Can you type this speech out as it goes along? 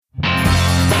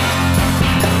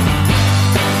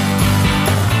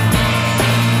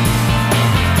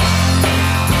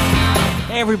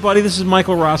everybody, this is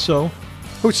Michael Rosso.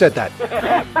 Who said that?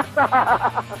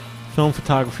 Film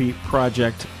Photography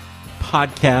Project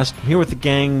Podcast. I'm here with the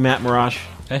gang, Matt Marash.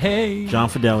 Hey. John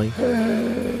Fideli.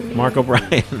 Hey. Mark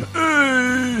O'Brien.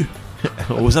 Hey.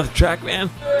 Was that the track man?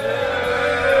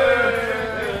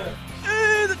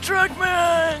 Hey, the truck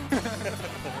man.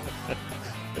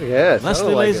 Yeah,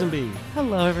 Leslie Lazenby.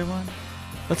 Hello, everyone.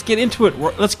 Let's get into it.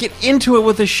 Let's get into it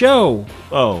with the show.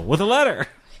 Oh, with a letter.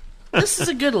 This is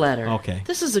a good letter. Okay.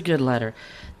 This is a good letter.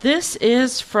 This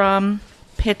is from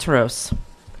Petros.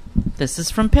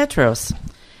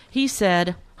 He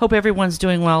said, hope everyone's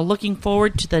doing well. Looking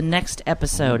forward to the next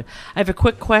episode. I have a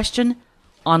quick question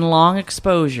on long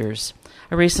exposures.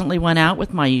 I recently went out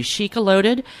with my Yashica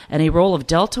loaded and a roll of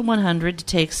Delta 100 to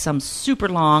take some super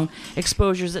long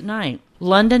exposures at night.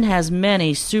 London has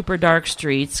many super dark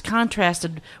streets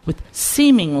contrasted with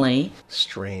seemingly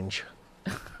strange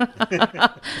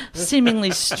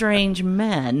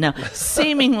men. No,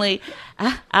 seemingly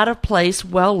out of place,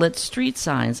 well-lit street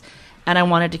signs, and I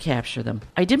wanted to capture them.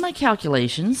 I did my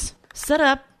calculations, set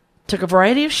up, took a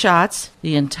variety of shots.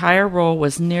 The entire roll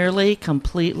was nearly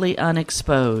completely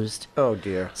unexposed. Oh,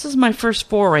 dear. This is my first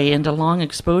foray into long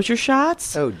exposure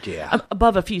shots. Oh, dear.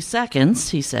 Above a few seconds,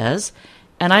 he says,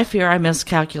 and I fear I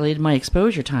miscalculated my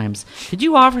exposure times. Could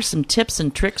you offer some tips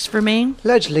and tricks for me?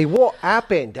 Leslie, what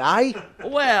happened, eh?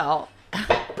 Well,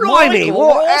 Blimey, Michael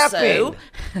what Rosso,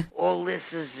 happened? All this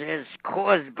is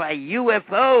caused by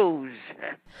UFOs.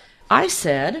 I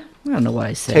said, I don't know what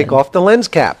I said. Take off the lens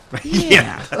cap.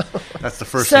 Yeah. That's the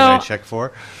first thing I check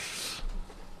for.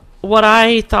 What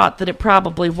I thought that it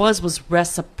probably was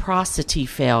reciprocity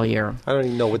failure. I don't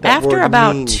even know what that After word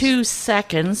about means. 2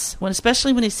 seconds,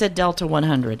 especially when he said Delta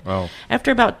 100, Oh.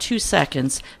 after about 2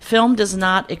 seconds, film does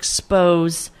not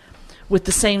expose with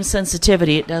the same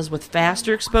sensitivity it does with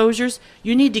faster exposures.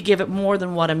 You need to give it more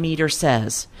than what a meter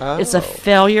says. It's a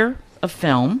failure of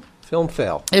film. Film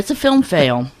fail. It's a film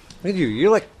fail. Look at you.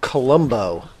 You're like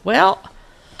Columbo Well,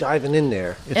 diving in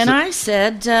there. I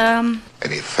said,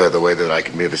 Any further way that I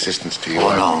can be of assistance to you?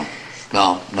 Oh,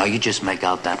 no, you just make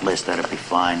out that list. That'll be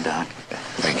fine, Doc.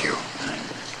 Thank you.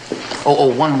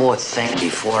 Oh, one more thing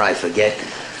before I forget.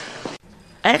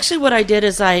 actually what I did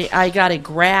is I got a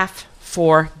graph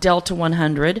for Delta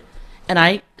 100, and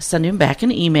I sent him back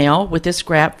an email with this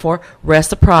graph for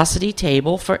reciprocity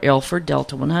table for Ilford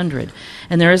Delta 100.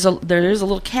 And there is a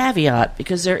little caveat,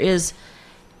 because there is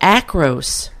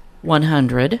Acros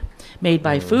 100 made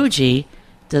by Fuji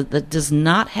that does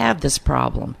not have this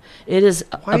problem. It is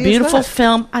Why a is beautiful that?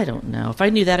 film. I don't know. If I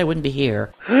knew that, I wouldn't be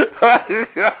here.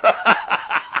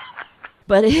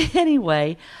 But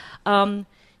anyway,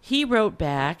 he wrote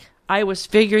back, I was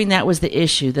figuring that was the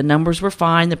issue. The numbers were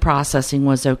fine. The processing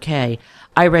was okay.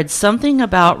 I read something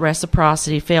about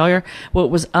reciprocity failure, but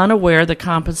was unaware the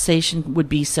compensation would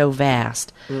be so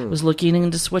vast. Was looking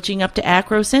into switching up to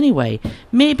Acros anyway.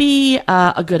 Maybe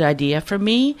a good idea for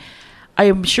me. I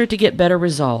am sure to get better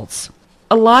results.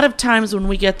 A lot of times when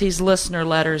we get these listener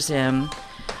letters in,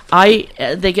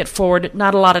 they get forwarded.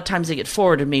 Not a lot of times they get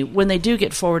forwarded to me. When they do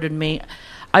get forwarded to me,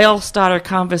 I'll start a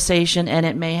conversation, and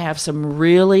it may have some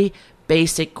really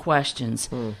basic questions.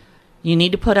 You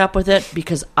need to put up with it,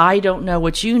 because I don't know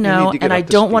what you know, and I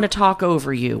don't want to talk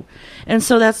over you. And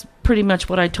so that's pretty much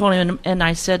what I told him. And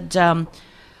I said,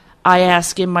 I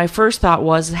asked him, my first thought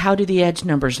was, how do the edge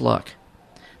numbers look?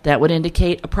 That would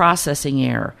indicate a processing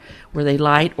error. Were they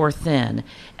light or thin?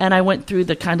 And I went through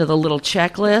the little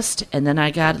checklist, and then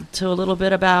I got to a little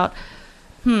bit about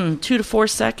 2 to 4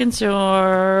 seconds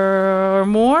or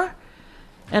more.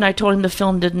 And I told him the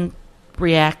film didn't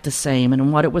react the same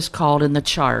and what it was called in the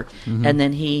chart. And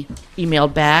then he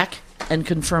emailed back and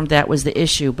confirmed that was the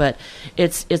issue. But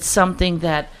it's something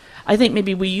that I think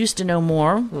maybe we used to know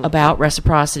more about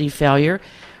reciprocity failure.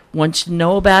 Once you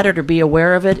know about it or be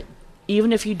aware of it,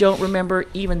 even if you don't remember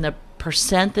even the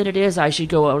percent that it is, I should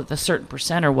go out with a certain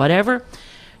percent or whatever,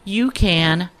 you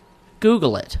can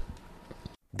Google it.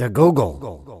 The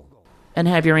Google. And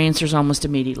have your answers almost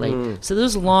immediately. So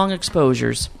those long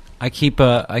exposures. I keep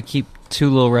 2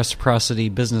 little reciprocity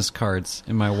business cards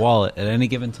in my wallet at any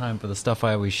given time for the stuff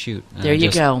I always shoot. And There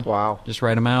you go. Wow. Just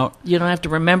write them out. You don't have to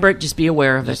remember it, just be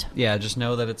aware of it. Yeah, just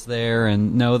know that it's there,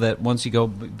 and know that once you go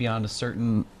beyond a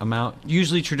certain amount,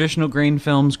 usually traditional grain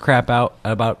films crap out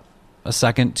at about a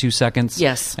second, 2 seconds.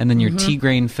 Yes. And then your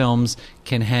T-grain films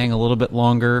can hang a little bit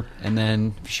longer, and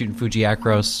then if you're shooting Fuji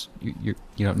Acros, you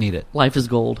don't need it. Life is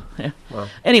gold.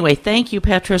 Anyway, thank you,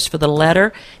 Petros, for the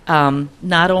letter.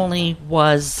 Not only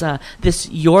was this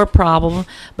your problem,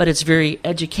 but it's very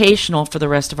educational for the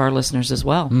rest of our listeners as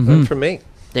well. Good for me.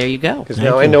 There you go. Because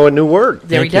now I know a new word.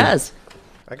 There he does.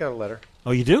 I got a letter.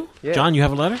 Oh, you do? Yeah. John, you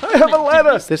have a letter? I have a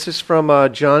letter. This is from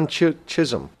John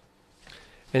Chisholm.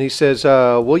 And he says,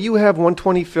 will you have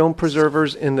 120 film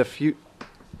preservers in the future?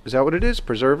 Is that what it is?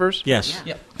 Preservers? Yes.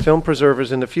 Yep. Film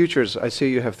preservers in the futures. I see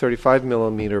you have 35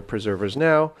 millimeter preservers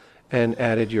now and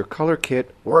added your color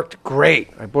kit. Worked great.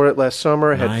 I bought it last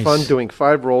summer. Had Nice. fun doing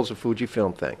 5 rolls of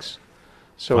Fujifilm. Thanks.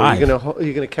 So are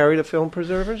you gonna carry the film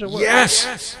preservers or what?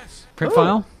 Yes! Print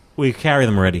file? We carry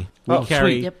them already. We Oh,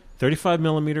 carry sweet. Yep. 35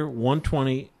 millimeter,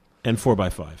 120, and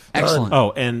 4x5. Excellent.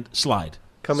 Oh, and slide.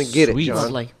 Come and get Sweet. it, John.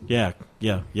 Lovely. Yeah.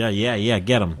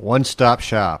 Get them. One-stop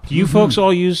shop. Do you folks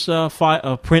all use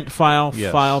print file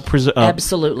Yes.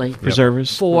 Absolutely.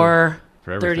 preservers? For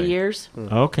For 30 everything. years.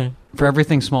 Okay. For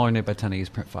everything smaller than 8x10, I use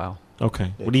print file.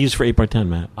 Okay. What do you use for 8x10,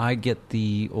 Matt? I get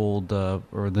the old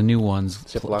or the new ones,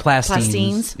 Ziploc. plastines.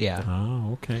 Plastines. Yeah.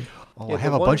 Oh, okay. Oh, Yeah, I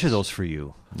have the a bunch of ones- those for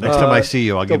you. Next time I see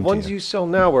you, I'll The give them ones to you. you sell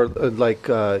now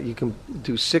are you can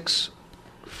do 6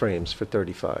 frames for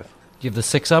 35. Do you have the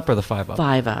 6 up or the 5 up?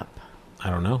 5 up. I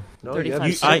don't know. No, 35 you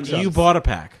have six You ups. bought a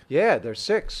pack. Yeah, they're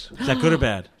 6. Is that good or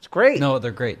bad? It's great. No,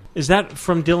 they're great. Is that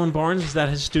from Dylan Barnes? Is that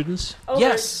his students? Oh,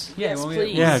 Yes. Yes, Yeah, well,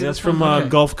 please. Yeah, that's from Okay.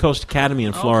 Gulf Coast Academy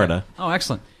in Florida. Okay. Oh,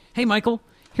 excellent. Hey, Michael.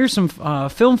 Here's some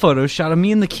film photos shot of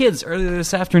me and the kids earlier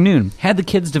this afternoon. Had the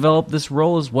kids develop this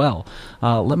role as well.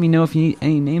 Let me know if you need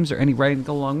any names or any writing to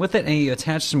go along with it. And he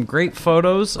attached some great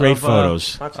photos. Great of,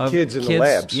 photos. Lots of kids in the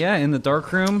labs. Yeah, in the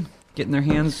dark room, getting their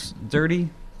hands dirty,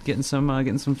 getting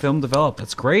some film developed.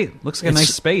 That's great. Looks like a It's-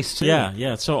 nice space too. Yeah,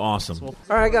 it's so awesome. All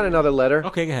right, I got another letter.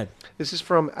 Okay, go ahead. This is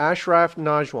from Ashraf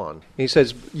Najwan. He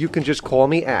says, you can just call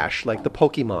me Ash, like the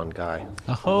Pokemon guy.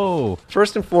 Oh,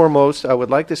 First and foremost, I would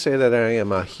like to say that I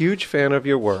am a huge fan of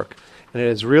your work, and it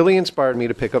has really inspired me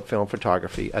to pick up film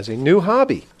photography as a new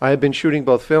hobby. I have been shooting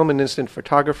both film and instant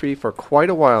photography for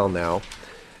quite a while now,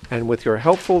 and with your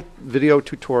helpful video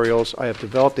tutorials, I have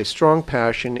developed a strong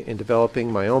passion in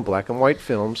developing my own black and white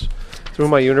films through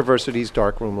my university's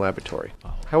darkroom laboratory.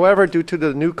 However, due to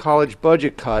the new college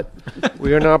budget cut,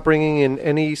 we are not bringing in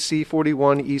any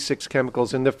C41 E6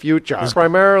 chemicals in the future.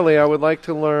 Primarily, I would like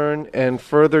to learn and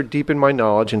further deepen my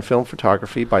knowledge in film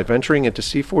photography by venturing into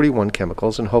C41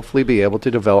 chemicals and hopefully be able to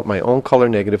develop my own color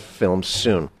negative films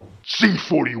soon.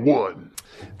 C41.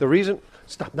 The reason...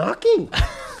 Stop knocking!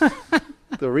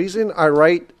 The reason I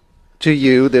write to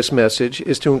you this message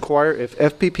is to inquire if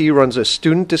FPP runs a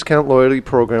student discount loyalty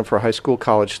program for high school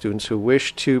college students who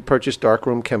wish to purchase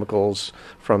darkroom chemicals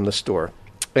from the store.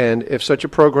 And if such a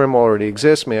program already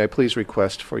exists, may I please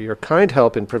request for your kind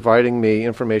help in providing me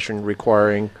information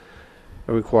required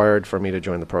for me to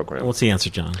join the program. What's the answer,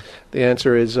 John? The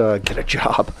answer is get a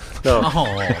job. No.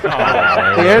 oh,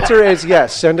 The answer is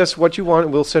yes. Send us what you want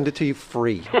and we'll send it to you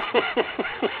free.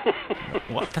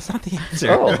 What? That's not the answer.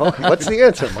 Oh, okay. What's the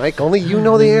answer, Mike? Only you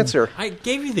know the answer. I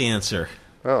gave you the answer.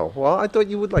 Oh, well, I thought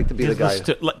you would like to be the guy.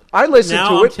 I I listened now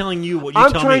to I'm it. telling you what you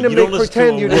I'm tell trying me. to You don't make listen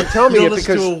pretend to a you word- didn't tell me you it don't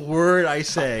listen because to a word I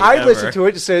say. I ever. listened to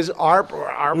it. It says our We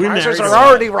prices married are her.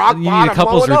 already rock you bottom. need a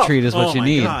couples blowing up. retreat is what Oh you my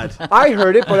need. God. I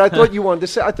heard it, but I thought you wanted to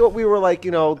say. I thought we were like,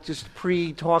 just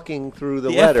pre-talking through the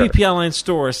The letter. FPP Online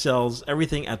store sells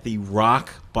everything at the rock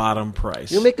bottom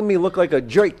price. You're making me look like a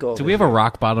jerk. Over Do we have a here.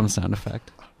 rock bottom sound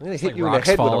effect? I'm gonna hit like you in the rocks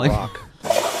head falling? with a rock.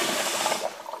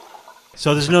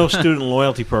 So there's no student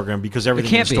loyalty program because everything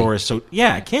in can't the be. store is so...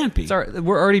 Yeah, it can't be.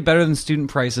 We're already better than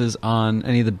student prices on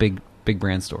any of the big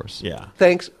brand stores. Yeah.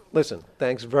 Thanks. Listen,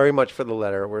 thanks very much for the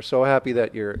letter. We're so happy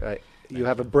that you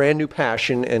have a brand new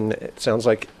passion, and it sounds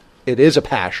like it is a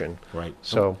passion. Right.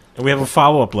 So And we have a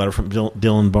follow-up letter from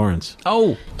Dylan Barnes.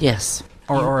 Oh, Yes.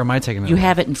 or am I taking it? You away?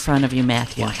 have it in front of you,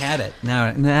 Matthew. Well, I had it.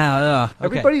 Now, okay.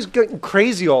 everybody's getting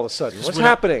crazy all of a sudden. What's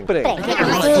happening?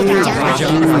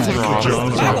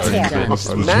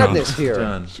 Madness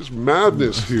here. It's just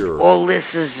madness here. All this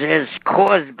is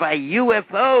caused by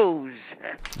UFOs.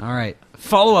 All right.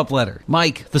 Follow-up letter.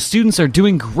 Mike, the students are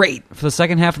doing great. For the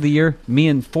second half of the year, me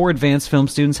and 4 advanced film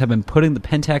students have been putting the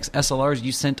Pentax SLRs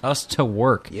you sent us to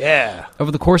work. Yeah.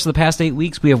 Over the course of the past 8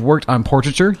 weeks, we have worked on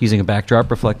portraiture, using a backdrop,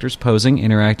 reflectors, posing,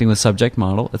 interacting with subject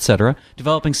model, etc.,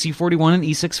 developing C41 and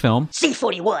E6 film,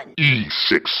 C41.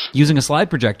 E6. using a slide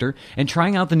projector, and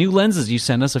trying out the new lenses you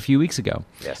sent us a few weeks ago.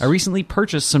 Yes. I recently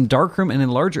purchased some darkroom and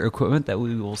enlarger equipment that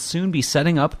we will soon be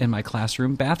setting up in my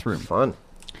classroom bathroom. Fun.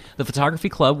 The photography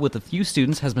club with a few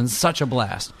students has been such a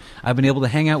blast. I've been able to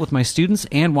hang out with my students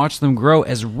and watch them grow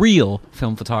as real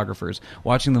film photographers,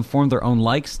 watching them form their own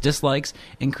likes, dislikes,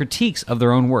 and critiques of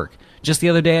their own work. Just the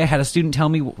other day, I had a student tell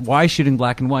me why shooting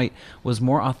black and white was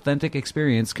more authentic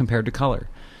experience compared to color.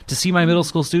 To see my middle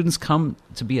school students come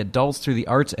to be adults through the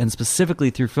arts and specifically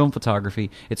through film photography,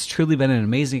 it's truly been an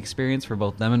amazing experience for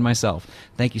both them and myself.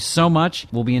 Thank you so much.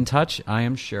 We'll be in touch, I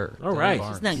am sure. All right.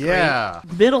 Isn't that Yeah.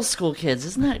 great? Middle school kids,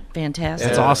 isn't that fantastic?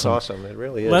 That's Yeah, awesome. It's awesome. It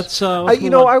really is. Let's you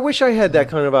know, I wish I had that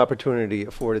kind of opportunity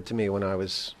afforded to me when I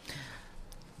was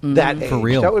that age. For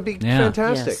real. That would be Yeah.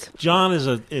 fantastic. Yes. John is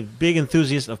a big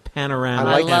enthusiast of panorama.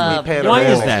 I like love panoramic. Why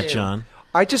is Yeah. that, John?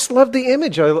 I just love the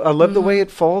image. I love the way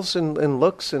it falls and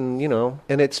looks, and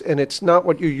and it's not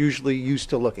what you're usually used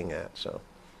to looking at. So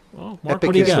Well, Mark, epic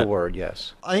what do you is the got? word.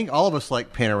 Yes. I think all of us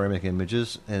like panoramic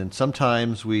images, and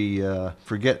sometimes we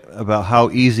forget about how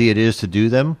easy it is to do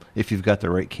them if you've got the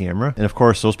right camera. And of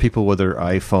course, those people with their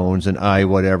iPhones and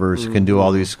whatevers can do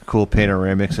all these cool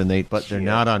panoramics, but they're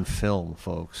not on film,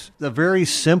 folks. The very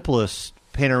simplest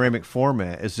panoramic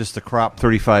format is just the crop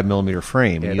 35 millimeter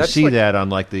frame. Yeah, And you that's see like- that on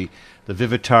like the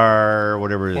Vivitar,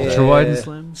 whatever it is. Ultra wide and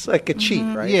slim? It's like a cheat,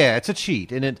 right? Yeah, it's a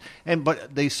cheat,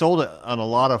 but they sold it on a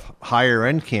lot of higher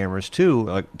end cameras too.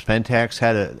 Like Pentax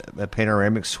had a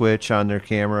panoramic switch on their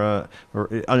camera,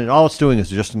 all it's doing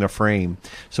is adjusting the frame,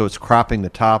 so it's cropping the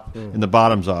top and the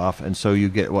bottoms off, and so you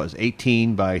get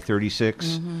 18 by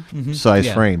 36 size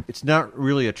Yeah. frame. It's not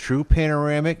really a true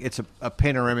panoramic; it's a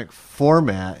panoramic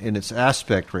format in its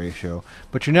aspect ratio,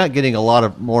 but you're not getting a lot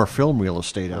of more film real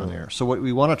estate on there. So what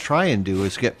we want to try and do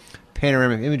is get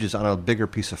panoramic images on a bigger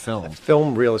piece of film.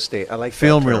 Film real estate. I like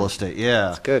Film that term. real estate, yeah,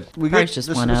 That's good. Price just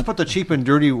went let's up. put the cheap and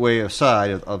dirty way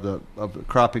aside of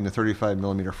cropping the 35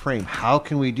 millimeter frame. How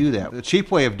can we do that? The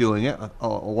cheap way of doing it, a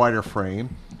wider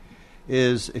frame,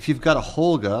 is if you've got a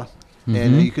Holga,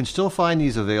 and you can still find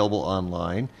these available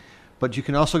online. But you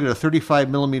can also get a 35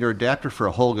 millimeter adapter for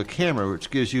a Holga camera, which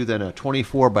gives you then a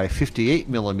 24 by 58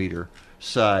 millimeter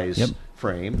size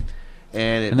frame.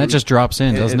 And that just drops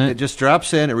in, doesn't it? It just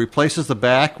drops in. It replaces the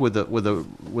back with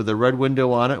a red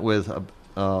window on it with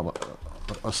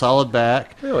a solid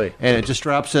back. Really? And it just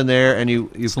drops in there, and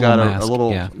you've It's a got little a mask,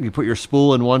 little. yeah. You put your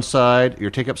spool in one side,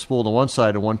 your take-up spool on one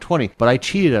side, and 120. But I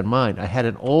cheated on mine. I had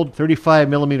an old 35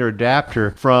 millimeter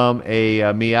adapter from a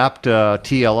Miapta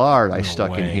TLR that I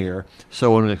stuck in way. here.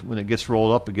 So when it gets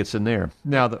rolled up, it gets in there.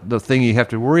 Now the thing you have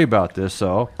to worry about this,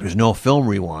 though, there's no film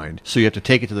rewind. So you have to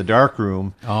take it to the dark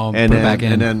room Oh, and put it then, back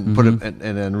in. and then put it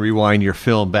and then rewind your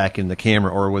film back in the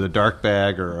camera, or with a dark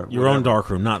bag or Your own whatever.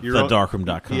 darkroom, not Your own-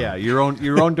 thedarkroom.com. Yeah, your own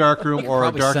darkroom or a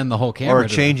probably dark send the whole camera or a to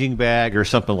them. changing bag or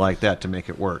something like that to make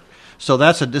it work. So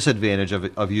that's a disadvantage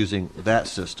of using that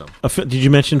system. Did you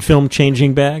mention film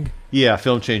changing bag? Yeah,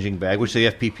 film changing bag, which the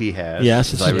FPP has.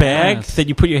 Yes, it's as I a recall. bag Yes. that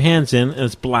you put your hands in, and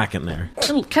it's black in there.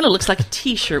 It kind of looks like a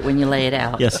T-shirt when you lay it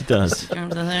out. Yes, it does.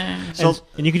 So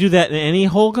And you can do that in any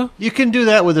Holga? you can do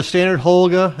that with a standard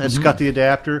Holga. It's got the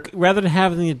adapter. Rather than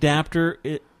having the adapter,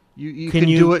 You Can can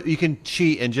you- do it. You can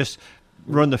cheat and just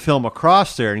run the film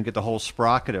across there and get the whole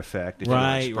sprocket effect. if you want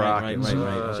Right, right, sprockets.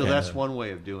 right. So Okay. that's one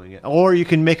way of doing it. Or you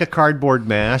can make a cardboard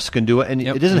mask and do it. And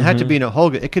Yep. it doesn't have to be in a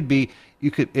Holga. It could be. You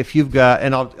could, if you've got,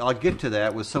 and I'll get to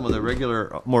that with some of the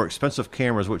regular, more expensive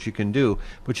cameras, what you can do.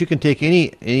 But you can take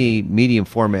any medium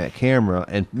format camera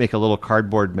and make a little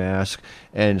cardboard mask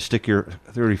and stick your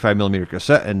 35 millimeter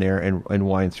cassette in there and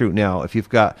wind through. Now, if you've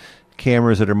got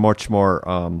cameras that are much more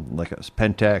like a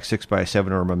Pentax 6x7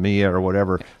 or a Mamiya or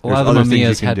whatever. A lot there's of the other things you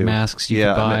Mamiyas can had do. masks you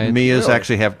yeah, could buy. Mamiyas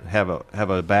actually have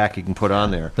a back you can put on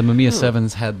there. The Mamiya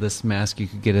 7s had this mask you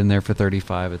could get in there for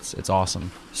 $35. It's awesome.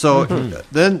 So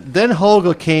then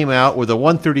Holga came out with a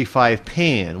 135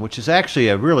 pan, which is actually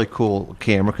a really cool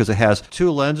camera because it has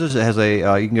two lenses. It has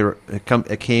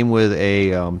it came with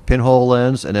a pinhole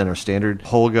lens and then a standard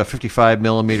Holga 55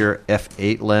 millimeter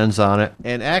f8 lens on it.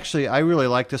 And actually, I really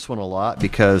like this one a lot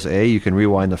because you can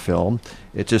rewind the film.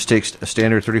 It just takes a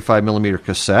standard 35 millimeter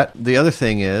cassette. The other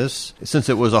thing is, since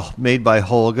it was made by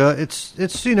Holga,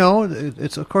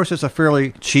 it's of course it's a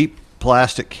fairly cheap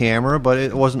plastic camera, but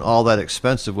it wasn't all that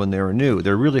expensive when they were new.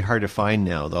 They're really hard to find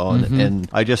now, though. And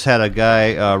I just had a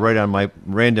guy write on my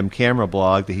random camera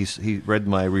blog that he read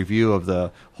my review of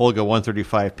the Holga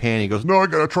 135 pan. He goes, Now I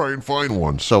gotta try and find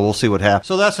one. so we'll see what happens.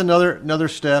 So that's another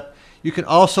step. You can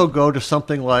also go to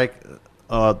something like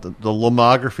the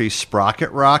Lomography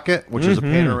Sprocket Rocket, which is a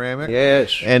panoramic.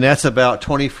 Yes. And that's about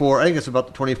 24. I think it's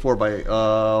about 24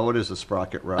 by what is the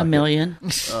Sprocket Rocket? A million.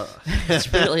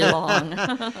 It's really long.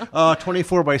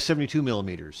 24 by 72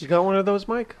 millimeters. You got one of those,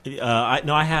 Mike?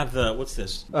 I have the, what's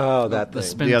this? Oh, that The thing.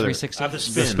 Spin The other- 360. I have the The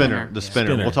spin. spinner. The spinner.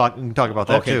 Spinner. We can talk about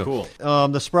that Okay, too. cool.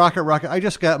 The Sprocket Rocket. I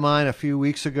just got mine a few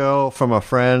weeks ago from a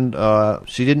friend.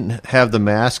 She didn't have the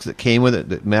mask that came with it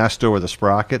that masked over the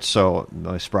sprockets, so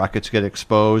my sprockets get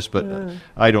exposed, but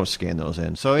I don't scan those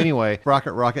in. So anyway,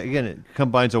 Rocket again, it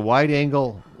combines a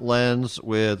wide-angle lens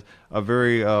with a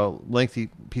very lengthy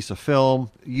piece of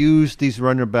film. These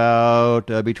run about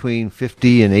between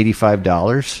 $50 and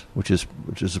 $85, which is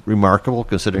remarkable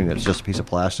considering it's just a piece of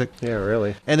plastic. Yeah,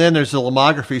 really. And then there's the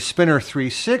Lomography Spinner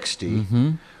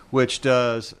 360, which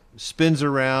spins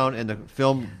around and the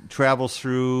film travels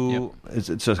through. Yep.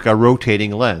 It's like a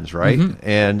rotating lens, right?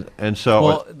 And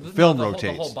so film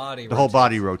rotates. The whole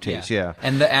body rotates. Yeah.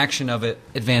 And the action of it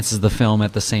advances the film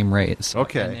at the same rate. So,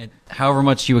 okay. However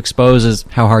much you expose is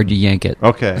how hard you yank it.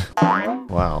 Okay.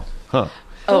 Wow. Huh.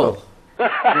 Oh.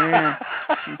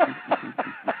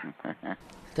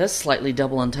 That's slightly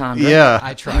double entendre. Yeah.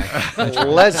 I try.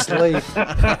 Leslie.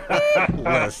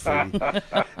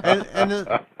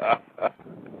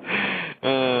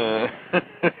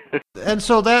 And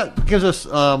so that gives us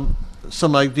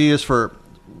some ideas for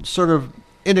sort of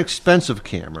inexpensive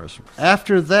cameras.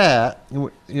 After that, we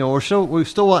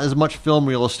still want as much film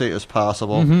real estate as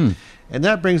possible, and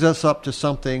that brings us up to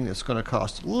something that's going to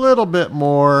cost a little bit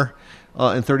more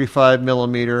in 35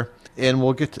 millimeter, and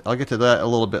I'll get to that a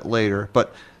little bit later.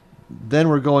 But then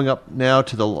we're going up now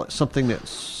to something that's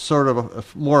sort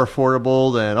of more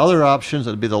affordable than other options.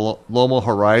 That'd be the Lomo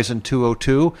Horizon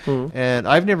 202. And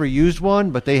I've never used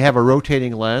one, but they have a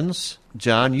rotating lens.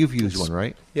 John, you've used one,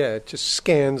 right? Yeah, it just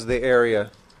scans the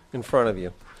area in front of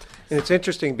you. And it's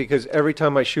interesting because every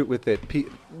time I shoot with it,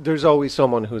 there's always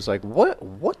someone who's like, what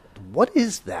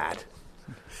is that?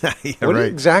 Yeah, what right.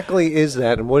 exactly is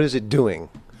that, and what is it doing?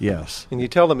 Yes. And you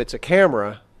tell them it's a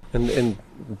camera, and it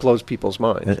blows people's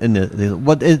minds. And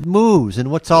what it moves, and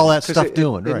what's all that stuff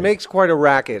doing? It right. makes quite a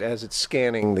racket as it's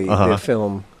scanning the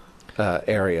film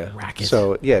area. Racket.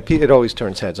 So, yeah, it always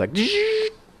turns heads like,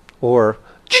 or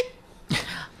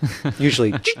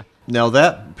usually. Now,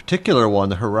 that particular one,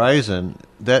 the Horizon,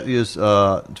 that is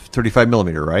 35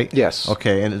 millimeter, right? Yes.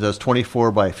 Okay, and it does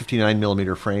 24 by 59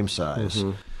 millimeter frame size.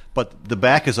 But the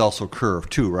back is also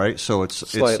curved too, right? So it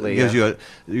gives you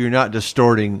you're not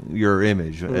distorting your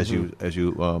image as you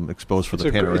expose for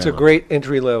the panorama. It's a great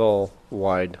entry level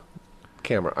wide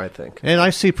camera, I think. And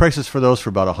I see prices for those for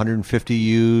about 150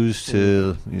 used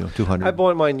to 200. I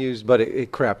bought mine used, but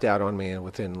it crapped out on me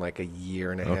within like a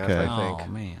year and a half, Okay. I think.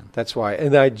 Oh, man. That's why.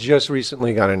 And I just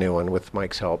recently got a new one with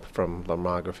Mike's help from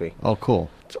Lomography. Oh, cool.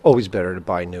 It's always better to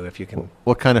buy new if you can.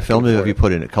 What kind of film have you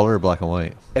put in it? Color or black and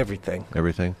white? Everything.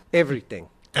 Everything. Everything.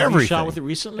 Have you shot with it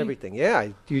recently? Everything. Yeah.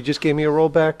 You just gave me a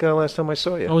rollback last time I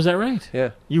saw you. Oh, is that right?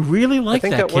 Yeah. You really like I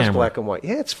think that that camera? was black and white.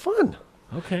 Yeah, it's fun.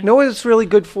 Okay. You know what it's really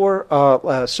good for?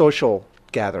 Social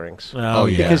gatherings. Oh,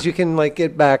 yeah. Because you can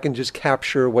get back and just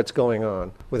capture what's going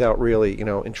on without really,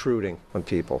 intruding on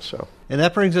people. So. And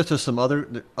that brings us to some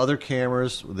other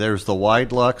cameras. There's the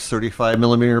Wide Lux 35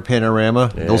 millimeter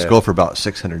panorama. Yeah. Those go for about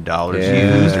 $600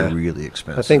 used. They're really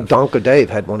expensive. I think Donka Dave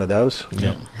had one of those.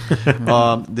 Yeah.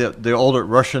 The older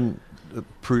Russian,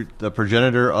 the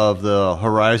progenitor of the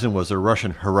Horizon was the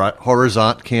Russian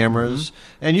Horizont cameras,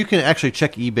 and you can actually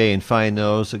check eBay and find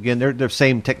those. Again, they're the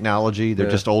same technology. They're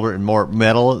just older and more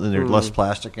metal, and there's less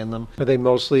plastic in them. Are they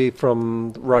mostly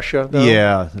from Russia, though?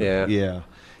 Yeah.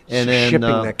 And then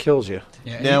shipping that kills you.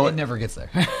 Yeah, Now- it never gets there.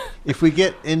 If we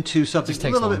get into something Just a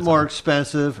takes little a bit long more time.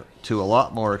 expensive to a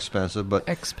lot more expensive, but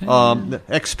X-Pan. the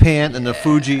X-Pan and the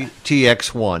Fuji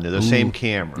TX1, they're the same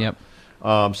camera. Yep.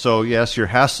 So yes, your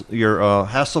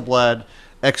Hasselblad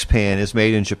X-Pan is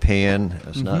made in Japan.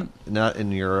 It's not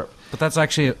in Europe. But that's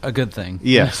actually a good thing.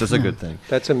 Yes, that's a good thing.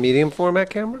 That's a medium format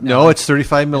camera? No, it's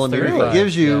 35 millimeter. 35, It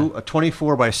gives you a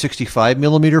 24 by 65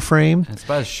 millimeter frame. It's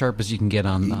about as sharp as you can get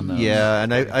on those. Yeah,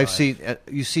 and I've seen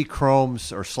you see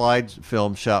chromes or slide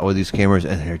film shot with these cameras,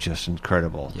 and they're just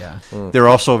incredible. Yeah. They're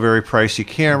also very pricey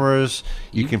cameras.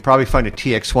 You can probably find a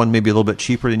TX1 maybe a little bit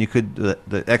cheaper than you could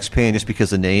the X-Pan just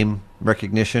because of name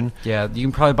recognition. Yeah, you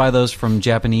can probably buy those from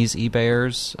Japanese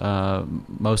eBayers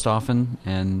most often,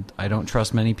 and I don't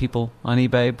trust many people on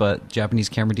eBay, but Japanese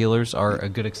camera dealers are a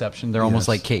good exception. They're almost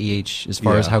like KEH as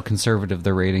far as how conservative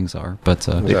their ratings are. But Is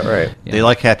that right? Yeah. They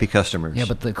like happy customers. Yeah,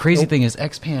 but the crazy thing is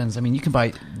X-Pans. I mean,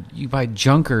 you buy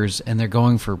junkers, and they're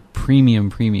going for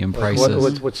premium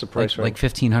prices. What's the price like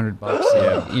range?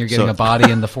 $1,500. You're getting a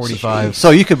body in the 45. So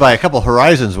you could buy a couple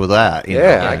Horizons with that. you know,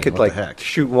 Yeah, I could what the heck.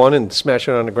 shoot one and smash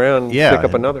it on the ground and pick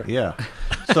up another. Yeah.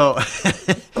 So,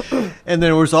 and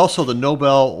there was also the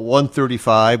Nobel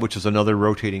 135, which is another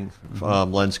rotating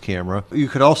lens camera. You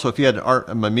could also, if you had a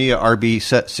Mamiya RB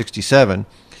set 67,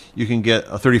 you can get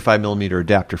a 35 millimeter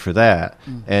adapter for that,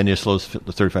 and it slows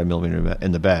the 35 millimeter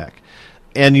in the back.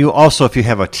 And you also, if you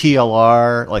have a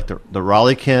TLR like the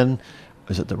Rolleikin,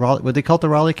 is it the Raleigh? Would they call it the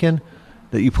Rolleikin?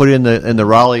 that you put in the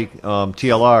Raleigh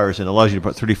TLRs and allows you to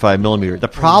put 35 millimeter. The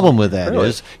problem with that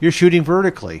is you're shooting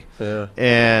vertically,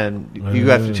 and you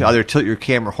have to either tilt your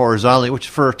camera horizontally, which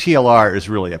for a TLR is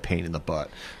really a pain in the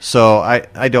butt. So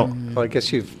I don't. Well, I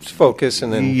guess you focus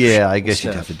and then. Yeah, I guess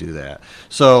you'd have to do that.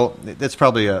 So that's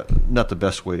probably not the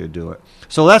best way to do it.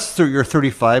 So that's through your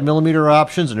 35 millimeter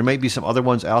options, and there might be some other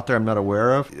ones out there I'm not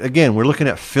aware of. Again, we're looking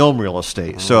at film real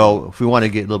estate. So if we want to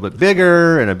get a little bit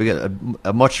bigger and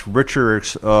a much richer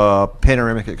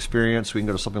panoramic experience, we can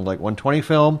go to something like 120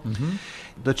 film. Mm-hmm.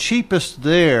 The cheapest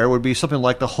there would be something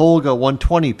like the Holga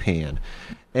 120 pan.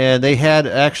 And they had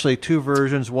actually two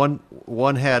versions. One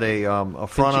had a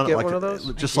front on it, one of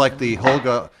those? Just like the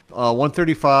Holga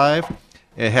 135.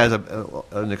 It has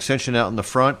an extension out in the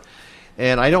front.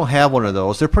 And I don't have one of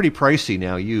those. They're pretty pricey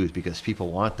now used because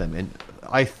people want them. And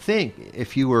I think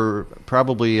if you were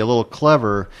probably a little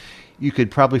clever, you could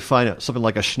probably find something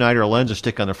like a Schneider lens to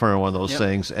stick on the front of one of those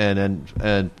things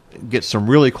and get some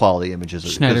really quality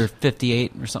images. Schneider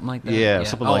 58 or something like that? Yeah,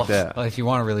 something like that. If you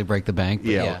want to really break the bank.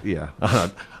 Yeah.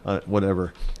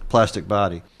 Whatever. Plastic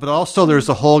body. But also there's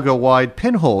the Holga wide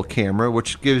pinhole camera,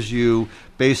 which gives you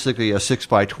basically a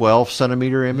 6x12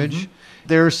 centimeter image. Mm-hmm.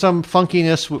 There's some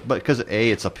funkiness because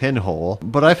it's a pinhole,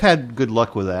 but I've had good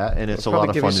luck with that, and it's a lot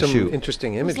of fun to shoot.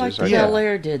 Interesting images, like right? Bel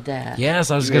Air did that. Yes,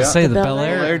 I was going to say the Bel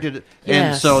Air. Bel Air did it,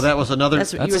 Yes. and so that was another.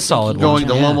 That's a solid one. Going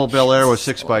to Lomo Bel Air was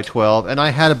 6x12, and I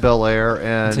had a Bel Air,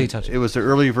 and it was the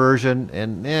early version,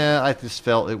 and I just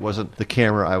felt it wasn't the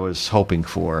camera I was hoping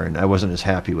for, and I wasn't as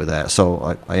happy with that,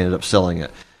 so I ended up selling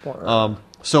it.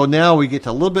 So now we get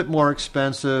to a little bit more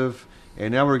expensive.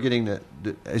 And now we're getting the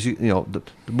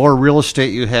more real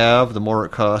estate you have, the more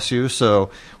it costs you. So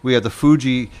we have the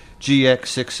Fuji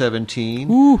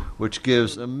GX617, which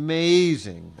gives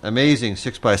amazing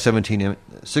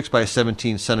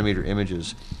 6x17 centimeter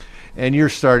images. And you're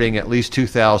starting at least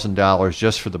 $2,000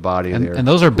 just for the body there. And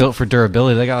those are built for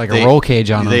durability. They got like a roll cage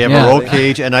on them. They have a roll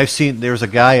cage, and I've seen there was a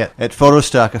guy at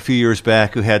Photostock a few years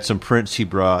back who had some prints he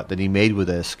brought that he made with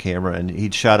this camera, and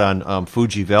he'd shot on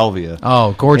Fuji Velvia.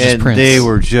 Oh, gorgeous and prints! They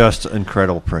were just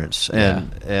incredible prints,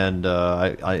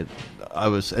 I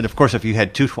was, and of course, if you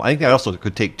had 220, I think I also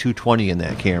could take 220 in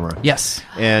that camera. Yes,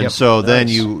 and so then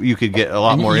you could get a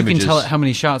lot more images. You can tell it how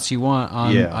many shots you want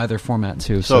on either format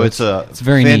too. So it's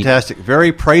very fantastic,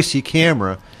 very pricey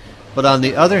camera. But on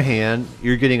the other hand,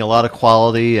 you're getting a lot of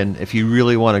quality, and if you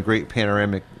really want a great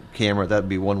panoramic camera, that'd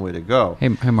be one way to go. Hey,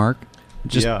 Mark.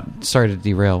 Sorry to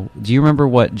derail. Do you remember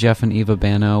what Jeff and Eva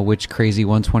Bano, which crazy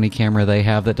 120 camera they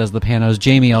have that does the panos?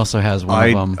 Jamie also has one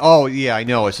of them. Oh yeah, I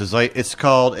know. It's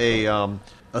called a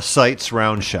Sights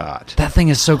round shot. That thing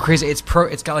is so crazy. It's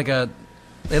got like it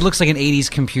looks like an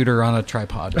 80s computer on a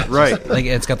tripod. Right. Like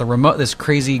it's got the remote, this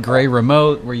crazy gray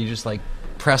remote where you just like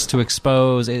press to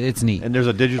expose. It's neat. And there's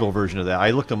a digital version of that.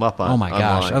 I looked them up on. Oh my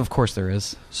gosh! Online. Of course there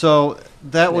is. So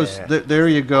that was there.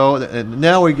 You go. And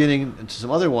now we're getting into some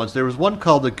other ones. There was one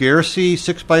called the Garci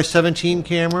 6x17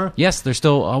 camera. Yes, they're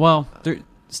still they're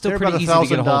pretty easy to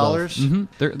get a hold of.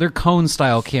 Mm-hmm. They're cone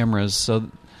style cameras.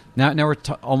 So now we're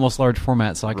almost large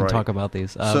format, so I can talk about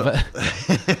these.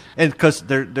 And because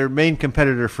their main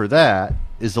competitor for that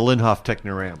is the Linhof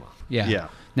Technorama. Yeah.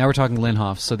 Now we're talking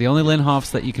Linhofs. So the only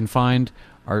Linhofs that you can find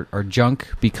are junk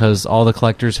because all the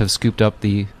collectors have scooped up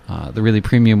the really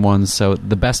premium ones. So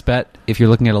the best bet, if you're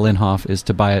looking at a Linhof, is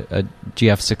to buy a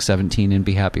GF617 and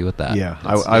be happy with that. Yeah,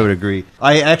 I would agree.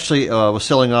 I actually was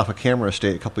selling off a camera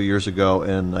estate a couple of years ago,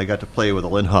 and I got to play with a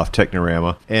Linhof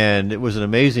Technorama, and it was an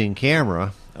amazing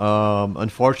camera.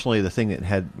 Unfortunately, the thing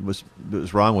that was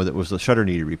wrong with it was the shutter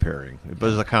needed repairing. But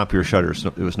as a computer shutter,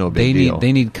 it was no big deal.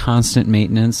 They need constant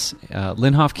maintenance.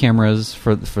 Linhof cameras,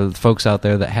 for the folks out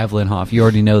there that have Linhof, you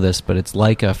already know this, but it's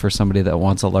Leica for somebody that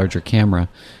wants a larger camera.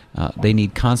 They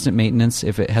need constant maintenance.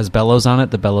 If it has bellows on it,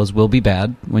 the bellows will be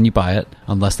bad when you buy it,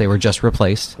 unless they were just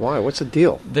replaced. Why? What's the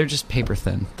deal? They're just paper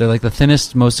thin. They're like the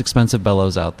thinnest, most expensive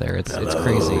bellows out there. It's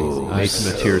crazy. Made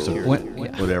from the tears of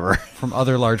whatever. From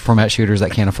other large format shooters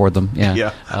that can't afford them.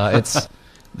 Yeah.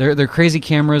 They're crazy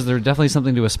cameras. They're definitely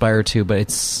something to aspire to, but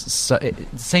it's the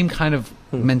same kind of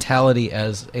mentality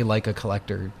as a Leica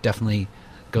collector definitely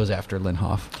goes after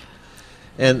Linhof.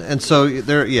 And so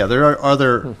there are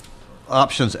other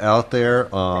options out there.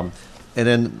 And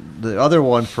then the other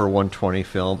one for 120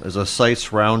 film is a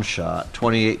Sights round shot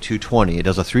 28-220. It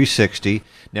does a 360.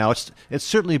 Now it's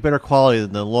certainly better quality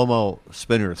than the Lomo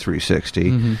Spinner 360.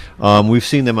 Mm-hmm. We've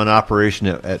seen them in operation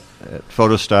at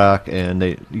Photostock, and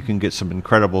you can get some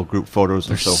incredible group photos.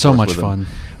 They're and so so forth much with fun.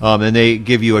 Them. And they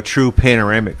give you a true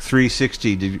panoramic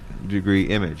 360 degree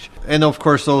image. And of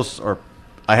course, those are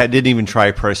didn't even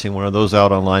try pricing one of those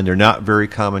out online. They're not very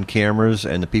common cameras,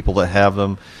 and the people that have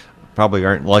them probably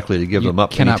aren't likely to give them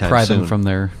up. Cannot anytime pry soon. them from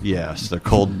their they're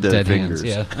cold dead fingers.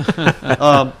 hands.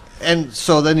 Yeah. And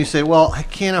so then you say, well, I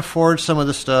can't afford some of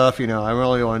the stuff. I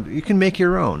really want. You can make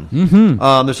your own.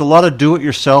 Mm-hmm. There's a lot of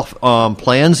do-it-yourself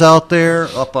plans out there.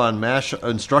 Up on Mash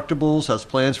Instructables has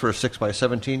plans for a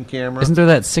 6x17 camera. Isn't there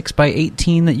that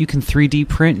 6x18 that you can 3D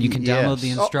print? You can download the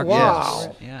Yes. instructions.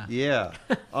 wow. Yeah.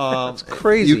 That's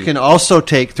crazy. You can also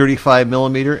take 35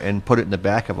 millimeter and put it in the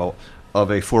back of a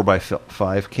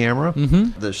 4x5 camera.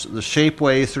 Mm-hmm. The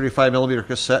Shapeways 35 millimeter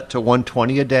cassette to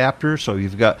 120 adapter. So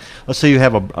you've got, let's say you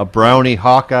have a Brownie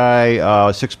Hawkeye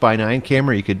 6x9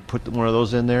 camera. You could put one of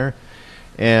those in there.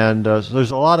 And so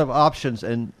there's a lot of options.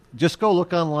 And just go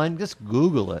look online. Just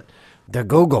Google it. The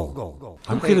Google.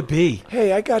 Who could it be?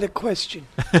 Hey, I got a question.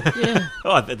 Yeah.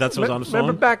 Oh, that's what's on the phone.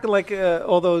 Remember back in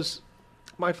all those,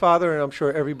 my father and I'm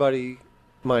sure everybody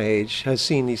my age has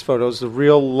seen these photos, the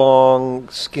real long,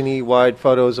 skinny, wide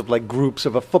photos of like groups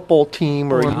of a football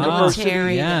team or a university.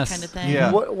 Military, Yes. that kind of thing.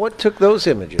 Yeah. What took those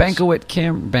images? Banquet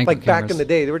Like back cameras. in the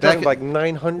day, they were talking like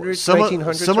 900s, Some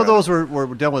 1900s. some of those were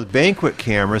done with banquet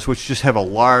cameras, which just have a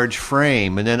large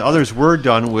frame, and then others were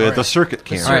done with a circuit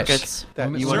camera. All right. Circuits.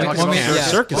 You want to talk about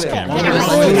circus camera?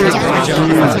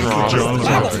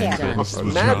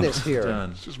 Madness here.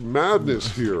 It's just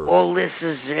madness here. All this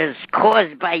is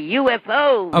caused by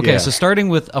UFOs. Okay, Yeah. so starting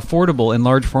with affordable in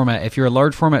large format, if you're a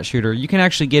large format shooter, you can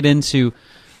actually get into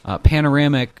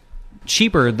panoramic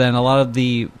cheaper than a lot of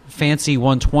the fancy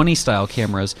 120 style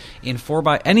cameras in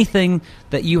 4x anything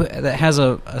that has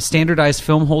a standardized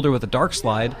film holder with a dark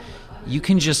slide. You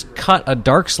can just cut a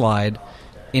dark slide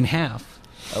in half,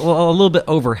 well, a little bit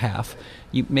over half.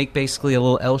 You make basically a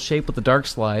little L shape with the dark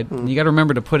slide. You got to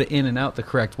remember to put it in and out the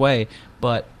correct way,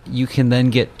 but you can then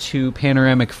get two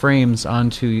panoramic frames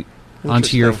onto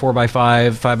your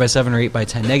 4x5, 5x7, or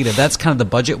 8x10 negative. That's kind of the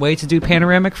budget way to do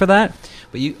panoramic for that.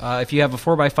 But if you have a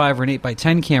 4x5 or an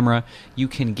 8x10 camera, you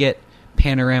can get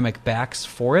panoramic backs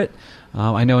for it.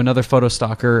 I know another photo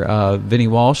stalker, Vinny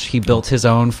Walsh. He built his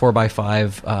own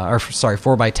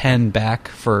 4x10 back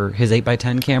for his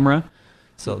 8x10 camera.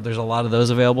 So there's a lot of those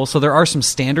available. So there are some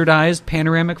standardized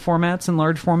panoramic formats in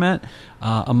large format,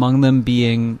 among them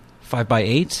being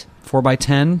 5x8,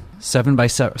 4x10,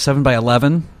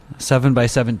 7x11,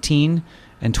 7x17,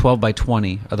 and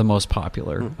 12x20 are the most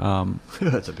popular.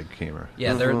 That's a big camera.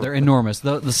 Yeah, they're enormous.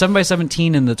 The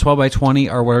 7x17 and the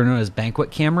 12x20 are what are known as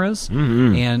banquet cameras,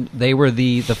 and they were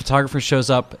the photographer shows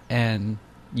up and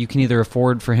you can either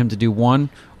afford for him to do one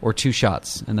or two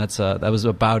shots, and that was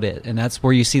about it. And that's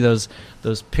where you see those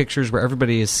pictures where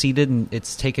everybody is seated and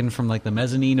it's taken from like the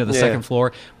mezzanine or the second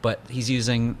floor, but he's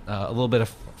using a little bit of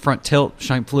front tilt,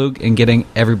 Scheimpflug, and getting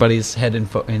everybody's head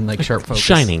in like sharp focus.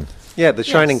 Shining. Yeah, the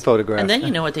shining photograph. And then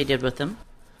you know what they did with them?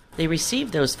 They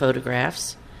received those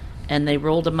photographs, and they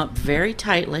rolled them up very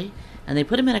tightly, and they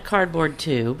put them in a cardboard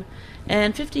tube,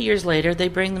 and 50 years later, they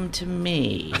bring them to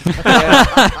me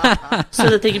so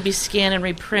that they can be scanned and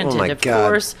reprinted. Oh, my of God.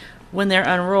 course, when they're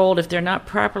unrolled, if they're not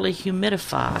properly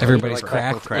humidified, Everybody's Like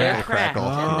cracked. they're cracked.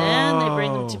 And then they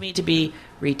bring them to me to be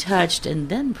retouched and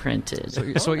then printed. So what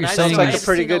you're And I've saying seen- like a I've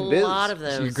pretty seen good biz. A lot of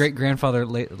those. So your great grandfather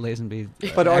Lazenby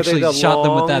But are actually they the shot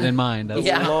them with that long- in mind. That's-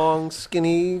 Yeah. long,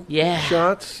 skinny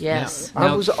shots. Yes.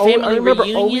 Now, Family I remember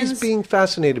always reunions. being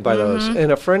fascinated by those.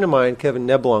 And a friend of mine, Kevin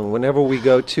Neblong, whenever we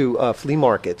go to flea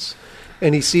markets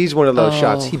and he sees one of those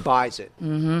shots, he buys it.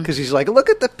 Because he's like, look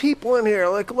at the people in here.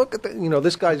 Like, look at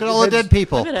this guy's Look at all the dead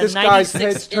people. I've got a This guy's 96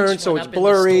 head's turned inch so one it's up in the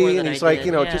store blurry, that and I he's like,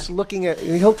 did, yeah. just looking at.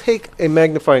 He'll take a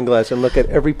magnifying glass and look at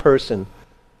every person.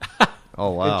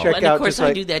 Oh, wow. And check And of out course, just I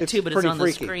like, do that it's too, but it's pretty on the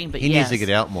freaky. screen. But He yes. needs to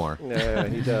get out more. Yeah,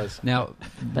 he does. Now,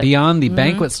 beyond the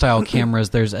banquet style cameras,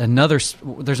 there's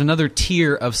another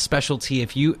tier of specialty.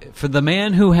 For the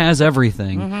man who has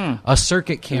everything, a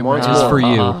circuit camera wants is more. for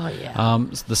you. Oh, yeah.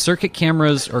 The circuit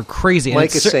cameras are crazy. Mike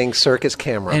and is saying circus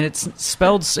camera. and it's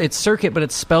circuit, but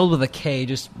it's spelled with a K,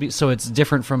 so it's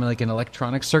different from like an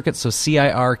electronic circuit. So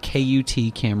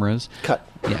CIRKUT cameras. Cut.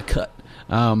 Yeah, cut.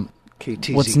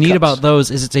 KTZ What's neat cuts. about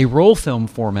those is it's a roll film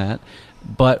format,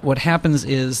 but what happens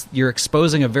is you're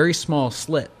exposing a very small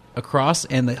slit across,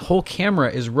 and the whole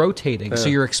camera is rotating. So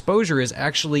your exposure is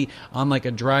actually on like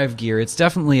a drive gear. It's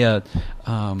definitely Like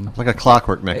a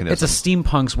clockwork mechanism. it's a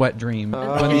steampunk's wet dream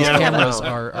when these cameras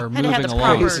are Had to moving have the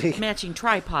along. proper Crazy. matching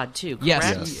tripod too.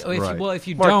 Yes. Correct? If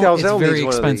you Mark don't, Dalzell it's very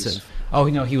needs one of these. expensive. Oh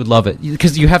no, he would love it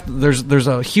because you have there's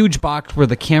a huge box where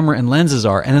the camera and lenses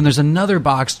are, and then there's another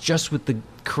box just with the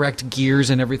correct gears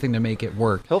and everything to make it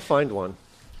work. He'll find one.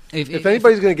 If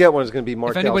anybody's going to get one, it's going to be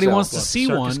Mark. If anybody Dalzell. wants to see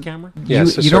Circus one, camera?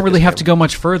 Yes, a you don't really circus have to go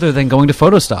much further than going to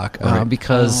Photostock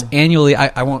because annually,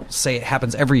 I won't say it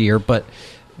happens every year, but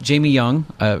Jamie Young,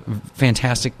 a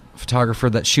fantastic photographer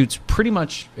that shoots pretty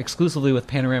much exclusively with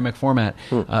panoramic format,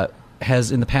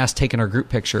 has in the past taken our group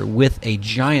picture with a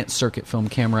giant circuit film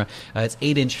camera. It's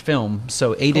 8-inch film,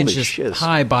 so 8 inches shiz.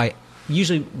 high by...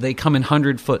 Usually they come in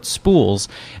 100-foot spools,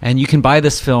 and you can buy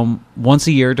this film once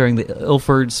a year during the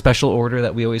Ilford special order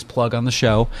that we always plug on the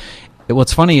show.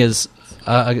 What's funny is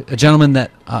a gentleman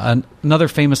that another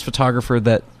famous photographer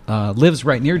that lives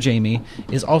right near Jamie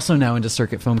is also now into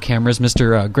circuit film cameras,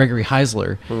 Mr. Gregory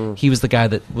Heisler. He was the guy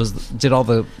that did all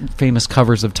the famous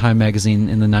covers of Time magazine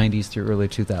in the 90s through early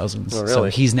 2000s. Oh, really? So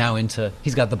he's now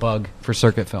he's got the bug for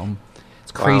circuit film.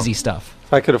 It's crazy stuff.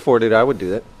 If I could afford it, I would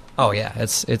do that. Oh yeah,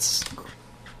 it's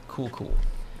cool.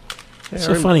 It's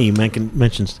so funny you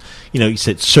mentioned, you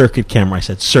said circuit camera. I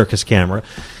said circus camera.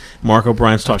 Mark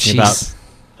O'Brien's talking about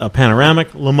a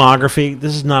panoramic lomography.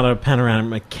 This is not a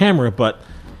panoramic camera, but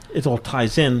it all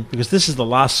ties in because this is the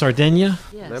La Sardegna.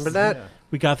 Yes. Remember that? Yeah.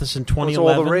 We got this in It was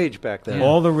 2011. all the rage back then.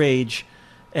 All the rage.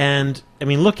 And, I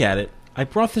mean, look at it. I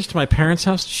brought this to my parents'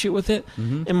 house to shoot with it.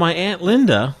 And my Aunt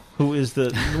Linda, who is the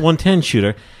 110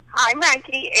 shooter... Hi,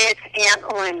 Mikey. It's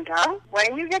Aunt Linda.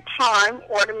 When you get time,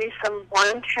 order me some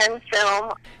 110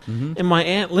 film. And my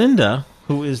Aunt Linda,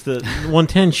 who is the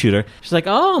 110 shooter, she's like,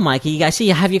 "Oh, Mikey, I see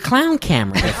you have your clown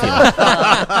camera with you."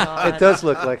 It does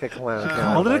look like a clown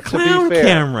camera. Call it a to be clown fair.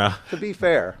 camera. To be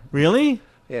fair. Really?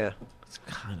 Yeah. It's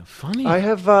kind of funny. I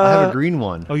have I have a green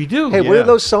one. Oh, you do? Hey, what Yeah. are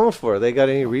those selling for? They got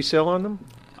any resale on them?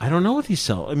 I don't know what these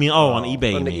sell. I mean, on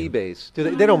eBay. On you the mean. eBays.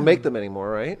 They don't make them anymore,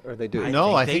 right? Or they do?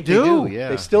 No, I think think they they do. do. Yeah,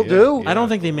 They still yeah, do? yeah. I don't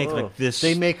think they make like this.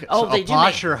 They make Oh, a they do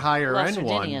posher make higher La end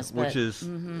one, Sardinias, which but- is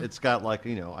it's got like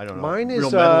I don't know. Mine real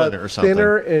is metal in it or something.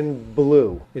 thinner and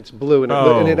blue. It's blue, and,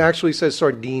 Oh. and it actually says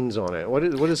sardines on it. What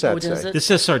does that Oh, does say? it? This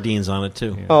says sardines on it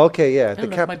too. Oh, okay, yeah. I The don't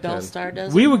know if my Capitan. Bellstar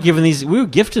does. We it. were given these. We were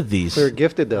gifted these. We were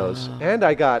gifted those, and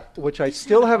I got, which I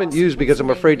still haven't used because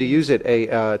I'm afraid to use it,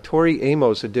 a Tori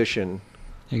Amos edition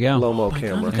There you go. Lomo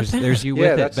camera. There's you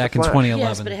Yeah, with that's it back the in Flash. 2011.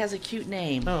 Yes, but it has a cute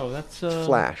name. No, that's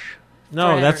Flash.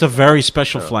 No, that's a very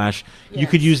special flash. You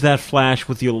could use that flash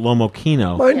with your Lomo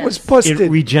Kino. Mine was Yes. busted.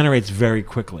 It regenerates very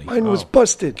quickly. Mine was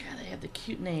busted. Yeah, they have the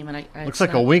cute name, and I Looks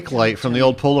like a wink light from the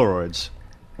old Polaroids.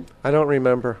 I don't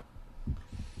remember.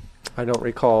 I don't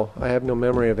recall. I have no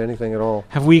memory of anything at all.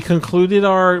 Have we concluded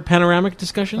our panoramic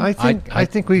discussion? I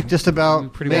think we've just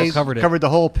about pretty well covered it. covered the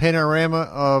whole panorama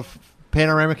of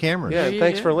panoramic cameras. Yeah, and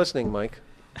thanks for listening, Mike.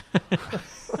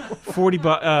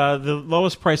 $40. The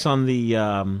lowest price on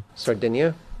the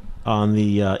Sardinia?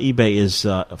 eBay is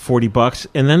 $40,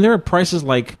 and then there are prices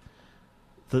like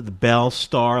the Bell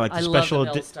Star, like the I love special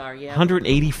the Bell Star, yeah.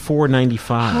 $184.95.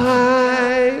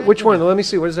 Hi. Which one? Let me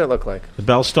see. What does that look like? The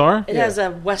Bell Star. It has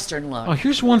a Western look. Oh,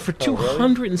 here's one for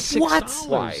 $206. What?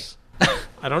 Why?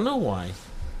 I don't know why.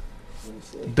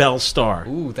 Bell Star.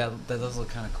 Ooh, that does look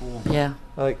kind of cool. Yeah.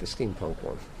 I like the steampunk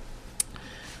one.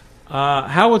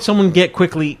 How would someone get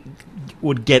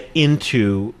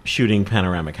into shooting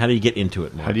panoramic? How do you get into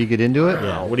it, Mark? How do you get into it?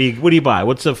 Yeah. What do you buy?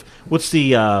 What's the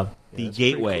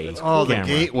gateway? Oh, the camera?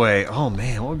 gateway. Oh,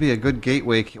 man, what would be a good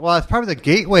gateway? Well, it's probably the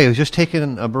gateway was just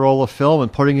taking a roll of film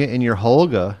and putting it in your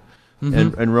Holga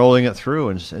and rolling it through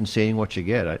and seeing what you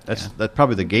get. That's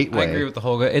probably the gateway. I agree with the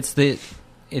Holga.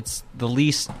 It's the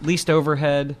least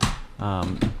overhead.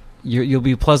 You'll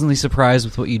be pleasantly surprised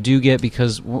with what you do get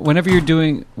because whenever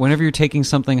you're taking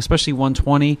something, especially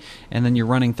 120, and then you're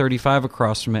running 35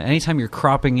 across from it, anytime you're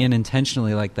cropping in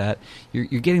intentionally like that, you're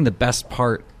getting the best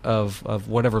part of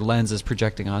whatever lens is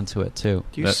projecting onto it too.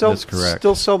 Do you That's correct.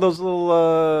 still sell those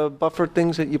little buffer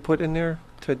things that you put in there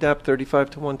to adapt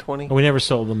 35 to 120? We never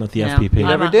sold them at the No, FPP.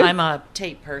 Never did? I'm a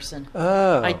tape person.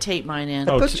 Oh. I tape mine in.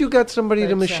 I thought you got somebody to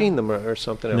But, machine them or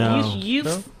something. No. You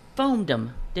No? foamed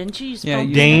them, didn't you? Yeah,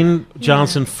 Foamed Dane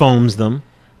Johnson foams them.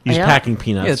 Use Yeah. packing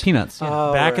peanuts. Yeah, the peanuts. Yeah.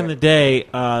 Oh, Back in right. the day,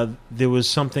 there was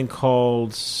something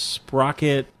called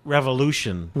Sprocket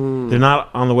Revolution. They're not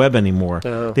on the web anymore.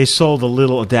 Oh. They sold the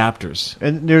little adapters.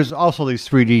 And there's also these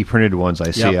 3D printed ones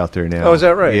I see Yep. out there now. Oh, is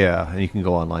that right? Yeah, and you can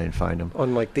go online and find them.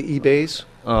 On like the eBays?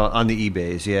 On the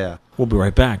eBays, yeah. We'll be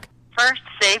right back. First,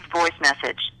 save voice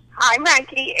message. Hi,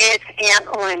 Mikey. It's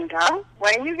Aunt Linda.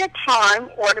 When you get time,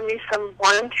 order me some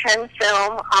 110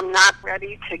 film. I'm not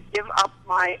ready to give up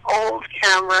my old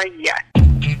camera yet.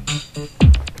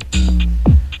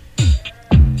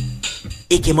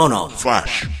 Ikemono.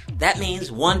 Flash. That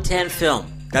means 110 film.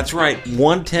 That's right,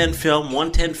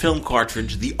 110 film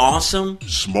cartridge, the awesome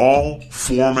Small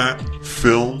format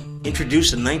film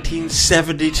introduced in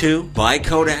 1972 by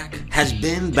Kodak, has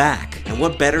been back. And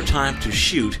what better time to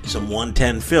shoot some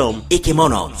 110 film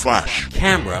Ikemono Flash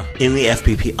camera in the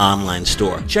FPP online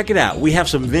store. Check it out. We have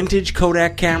some vintage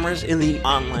Kodak cameras in the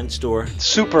online store.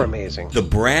 Super amazing. The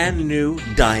brand new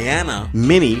Diana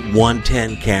Mini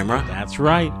 110 camera. That's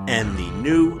right. And the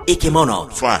new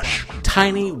Ikemono Flash.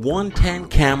 Tiny 110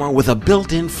 camera with a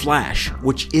built-in flash,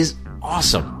 which is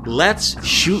awesome. Let's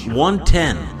shoot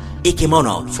 110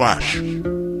 Ikemono Flash.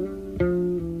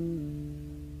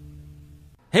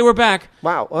 Hey, we're back.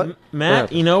 Wow.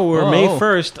 Matt, you know, we're May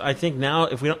 1st. I think now,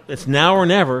 if we don't, it's now or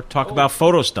never. Talk about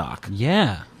photo stock.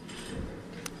 Yeah.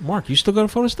 Mark, you still go to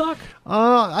photo stock?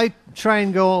 I try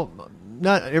and go,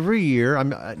 not every year.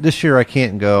 This year I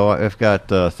can't go. I've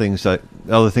got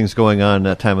other things going on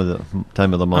that time of the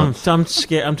month. I'm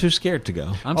scared. I'm too scared to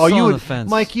go. I'm still on the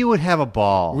fence. Mike, you would have a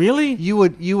ball. Really? You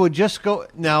would just go.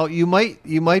 Now you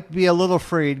might be a little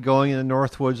afraid going in the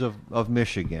north woods of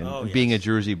Michigan, being a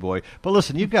Jersey boy. But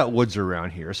listen, you've got woods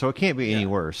around here, so it can't be any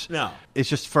worse. No, it's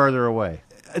just farther away.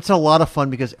 It's a lot of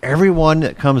fun because everyone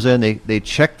that comes in, they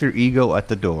check their ego at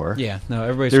the door. Yeah, no,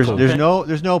 everybody's cool.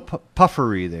 There's no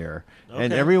puffery there. Okay.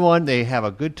 And everyone, they have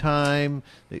a good time.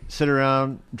 They sit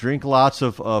around, drink lots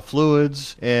of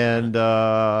fluids, and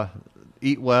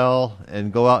eat well,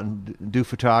 and go out and do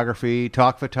photography,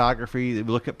 talk photography. They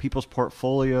look at people's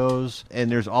portfolios,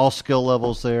 and there's all skill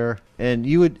levels there. And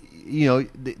you would,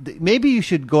 maybe you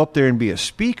should go up there and be a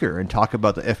speaker and talk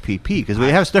about the FPP, because we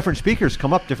have different speakers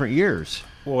come up different years.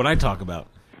 What would I talk about?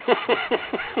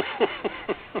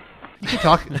 You could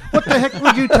talk. What the heck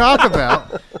would you talk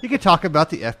about? You could talk about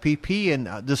the FPP and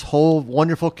this whole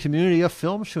wonderful community of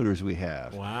film shooters we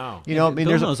have. Wow.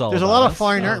 There's a lot of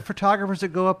fine art photographers that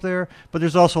go up there, but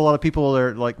there's also a lot of people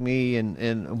there like me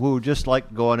and who just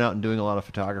like going out and doing a lot of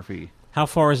photography. How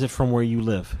far is it from where you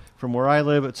live? From where I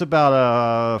live, it's about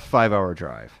a 5-hour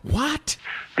drive. What?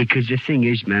 Because the thing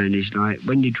is, man, is like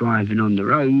when you're driving on the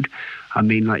road, I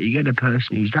mean, like you get a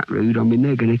person who's that rude, I mean,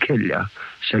 they're going to kill you.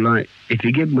 So, like, if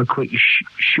you give them a quick,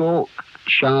 short,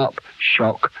 sharp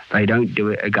shock, they don't do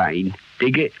it again.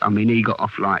 Dig it? I mean, he got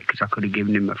off light because I could have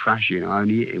given him a thrash, I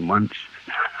only hit him once.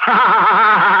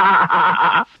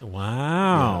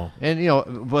 Wow. And,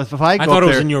 if I go thought it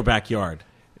was in your backyard.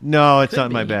 No, it's not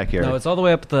in my backyard. No, it's all the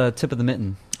way up the tip of the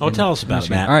mitten. Oh, tell us about it,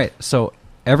 Matt. All right, so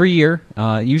every year,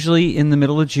 usually in the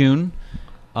middle of June,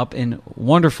 up in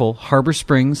wonderful Harbor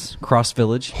Springs, Cross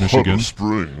Village, Michigan. Harbor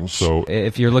Springs. So,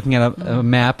 if you're looking at a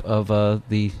map of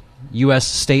the U.S.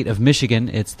 state of Michigan,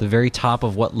 it's the very top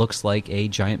of what looks like a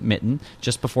giant mitten,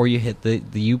 just before you hit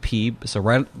the UP. So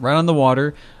right on the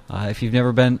water. If you've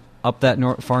never been up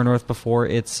that far north before,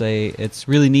 it's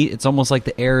really neat. It's almost like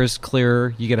the air is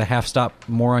clearer. You get a half stop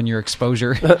more on your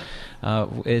exposure.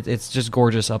 It's just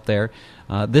gorgeous up there.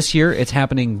 This year, it's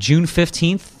happening June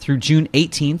 15th through June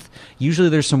 18th. Usually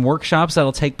there's some workshops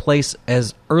that'll take place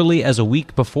as early as a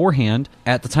week beforehand.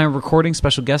 At the time of recording,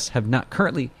 special guests have not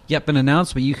currently yet been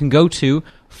announced, but you can go to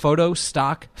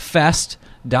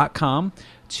photostockfest.com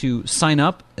to sign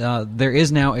up. There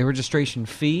is now a registration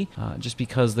fee, just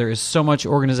because there is so much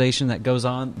organization that goes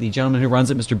on. The gentleman who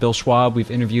runs it, Mr. Bill Schwab, we've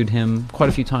interviewed him quite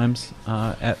a few times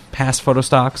at past photo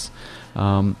stocks.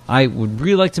 I would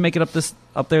really like to make it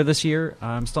up there this year.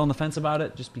 I'm still on the fence about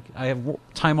it. Just because I have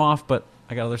time off, but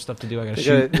I got other stuff to do. I got to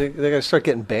shoot. They got to start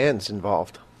getting bands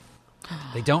involved.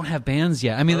 They don't have bands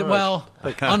yet. I mean,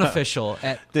 unofficial.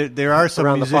 There are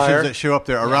some musicians that show up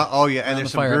there. And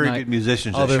there's some very good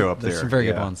musicians that show up there. There's some very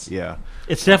good ones. Yeah.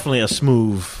 It's definitely a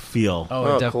smooth feel.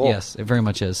 Cool. Yes, it very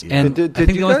much is. Yeah. And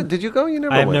did you go? You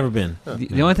never went. I've never been.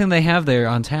 The only thing they have there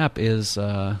on tap is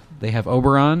they have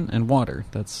Oberon and water.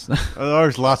 That's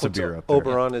there's lots of beer up there.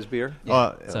 Oberon is beer.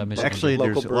 Yeah, actually,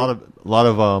 there's a lot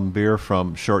of beer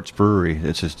from Short's Brewery.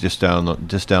 It's just down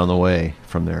the way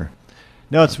from there.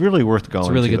 No, it's really worth going. It's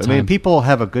a really good time. I mean, people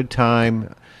have a good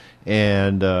time,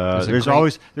 and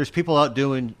there's people out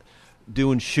doing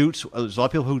shoots. There's a lot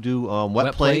of people who do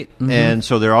wet plate. Mm-hmm. And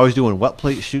so they're always doing wet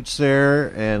plate shoots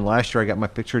there. And last year I got my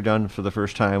picture done for the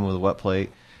first time with a wet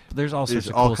plate. There's all sorts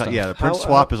of cool stuff. Yeah, the print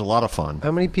swap is a lot of fun.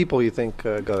 How many people you think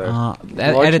go there?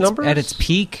 At its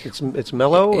peak, it's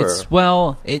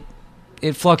mellow.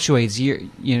 It fluctuates year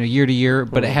to year,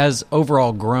 but it has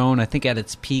overall grown. I think at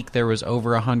its peak there was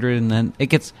over 100, and then it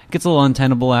gets a little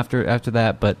untenable after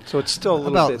that. But so it's still a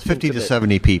little about bit 50 to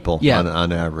 70 people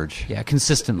on average. Yeah,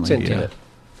 consistently. It's intimate. Yeah.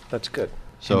 That's good.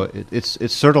 So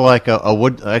it's sort of like a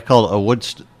wood. I call it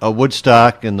a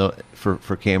Woodstock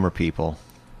for camera people.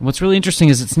 What's really interesting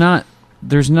is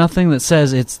there's nothing that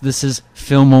says this is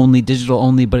film only, digital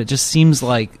only, but it just seems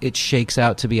like it shakes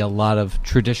out to be a lot of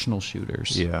traditional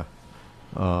shooters. Yeah.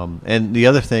 And the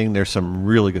other thing, there's some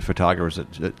really good photographers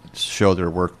that show their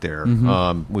work there.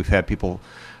 We've had people.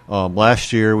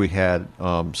 Last year, we had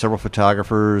several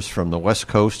photographers from the West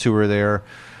Coast who were there,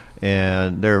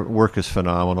 and their work is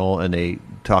phenomenal, and they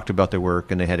talked about their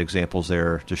work, and they had examples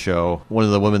there to show. One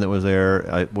of the women that was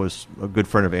there was a good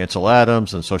friend of Ansel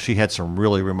Adams, and so she had some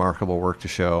really remarkable work to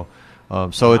show.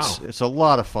 So it's a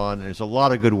lot of fun. There's a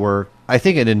lot of good work. I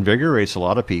think it invigorates a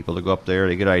lot of people to go up there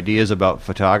to get ideas about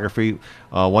photography.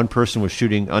 One person was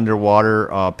shooting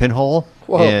underwater pinhole,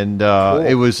 and cool.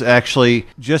 It was actually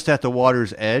just at the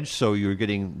water's edge, so you were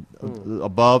getting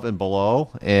above and below,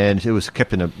 and it was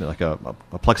kept in a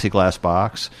plexiglass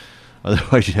box.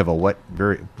 Otherwise, you'd have we're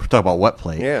talking about wet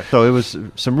plate. Yeah. So it was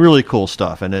some really cool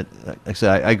stuff, and like I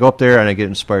said, I go up there and I get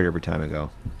inspired every time I go.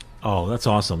 Oh, that's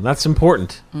awesome. That's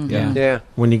important. Yeah.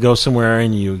 When you go somewhere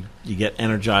and you get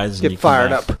energized. Get and you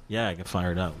fired come back. up. Yeah, get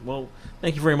fired up. Well,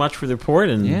 thank you very much for the report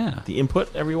and the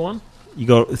input, everyone. You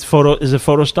go. Is it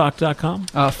photostock.com?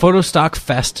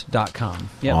 Photostockfest.com.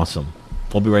 Yep. Awesome.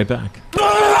 We'll be right back.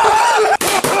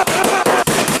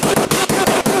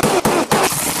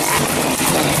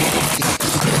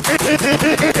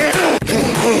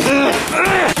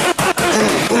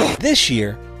 This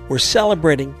year, we're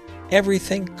celebrating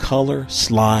everything color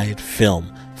slide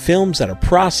film. Films that are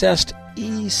processed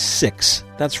E6.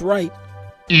 That's right.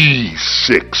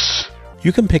 E6.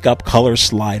 You can pick up color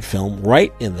slide film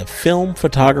right in the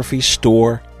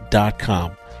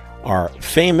filmphotographystore.com. Our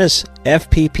famous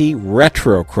FPP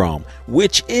Retrochrome,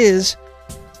 which is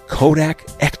Kodak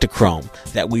Ektachrome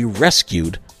that we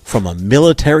rescued from a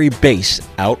military base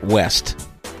out west.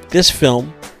 This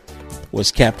film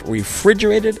was kept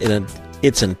refrigerated in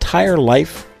its entire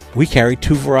life. We carry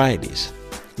two varieties,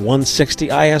 160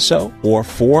 ISO or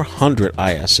 400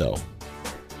 ISO.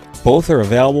 Both are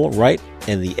available right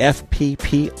in the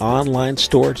FPP online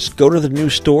store. Just go to the new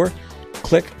store,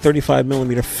 click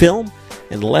 35mm film.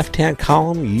 In the left-hand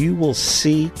column, you will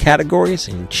see categories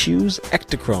and choose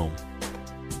Ektachrome.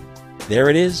 There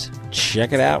it is.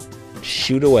 Check it out.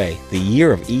 Shoot away. The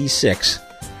year of E6.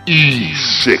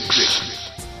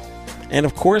 E6. And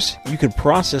of course, you can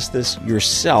process this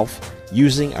yourself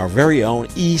using our very own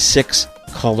E6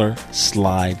 Color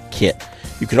Slide Kit.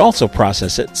 You could also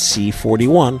process it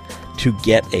C41 to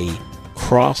get a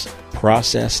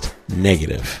cross-processed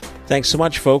negative. Thanks so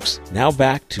much, folks. Now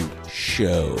back to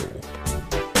show.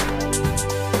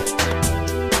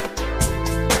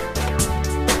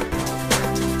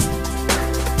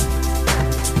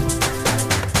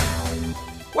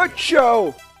 What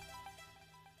show?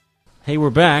 Hey,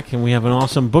 we're back, and we have an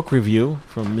awesome book review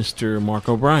from Mr. Mark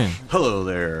O'Brien. Hello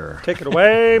there. Take it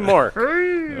away, Mark.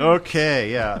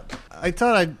 Okay, yeah. I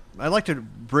thought I'd like to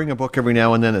bring a book every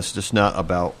now and then that's just not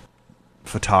about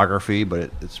photography, but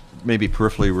it's maybe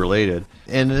peripherally related.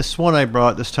 And this one I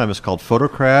brought this time is called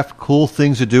Photocraft, Cool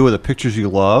Things to Do with the Pictures You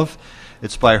Love.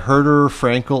 It's by Herder,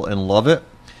 Frankel, and Lovett.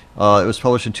 It was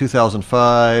published in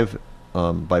 2005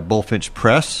 by Bullfinch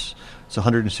Press. It's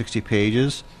 160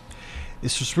 pages.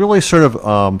 It's just really sort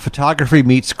of photography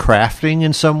meets crafting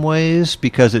in some ways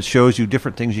because it shows you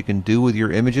different things you can do with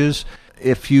your images.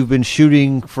 If you've been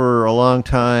shooting for a long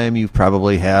time, you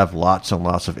probably have lots and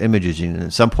lots of images. And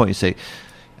at some point you say,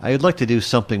 I would like to do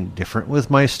something different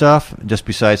with my stuff, just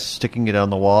besides sticking it on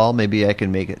the wall. Maybe I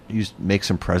can make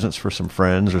some presents for some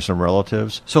friends or some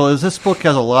relatives. So this book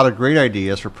has a lot of great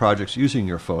ideas for projects using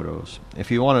your photos.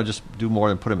 If you want to just do more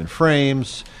than put them in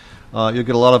frames, you'll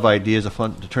get a lot of ideas of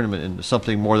fun to turn them into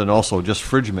something more than also just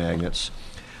fridge magnets.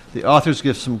 The authors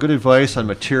give some good advice on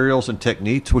materials and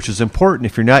techniques, which is important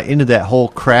if you're not into that whole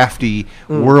crafty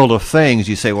world of things.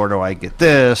 You say, where do I get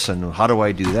this, and how do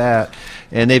I do that?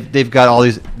 And they've got all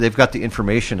these. They've got the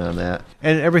information on that,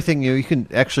 and everything. You can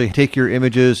actually take your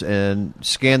images and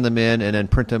scan them in, and then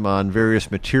print them on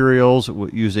various materials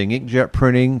using inkjet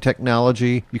printing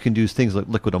technology. You can do things like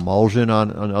liquid emulsion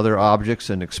on other objects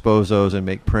and expose those and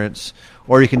make prints.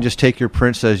 Or you can just take your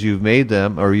prints as you've made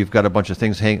them, or you've got a bunch of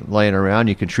things laying around.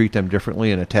 You can treat them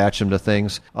differently and attach them to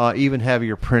things. Even have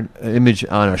your print image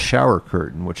on a shower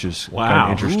curtain, which is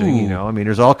kind of interesting. You know, I mean,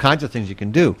 there's all kinds of things you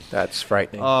can do. That's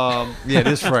frightening. Yeah, it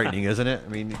is frightening, isn't it? I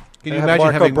mean, can you have imagine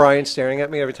Mark having O'Brien staring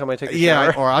at me every time I take a shower?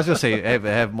 Yeah, or I was going to say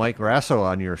have Mike Rasso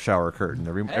on your shower curtain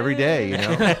every day. You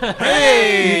know,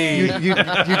 hey, you'd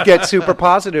get super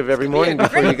positive every morning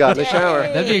before you got in the shower.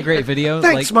 That'd be a great video.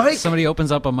 Thanks, like, Mike. Somebody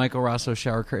opens up a Michael Rosso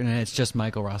shower curtain and it's just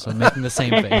Michael Rosso making the same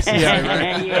face.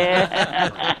 Yeah,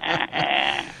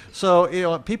 right.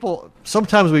 So, people,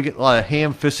 sometimes we get a lot of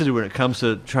ham-fisted when it comes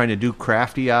to trying to do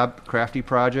crafty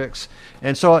projects.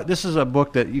 And so this is a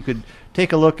book that you could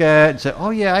take a look at and say, oh,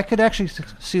 yeah, I could actually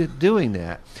see it doing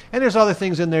that. And there's other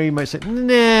things in there you might say,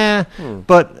 nah.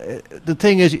 But the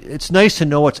thing is, it's nice to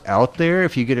know what's out there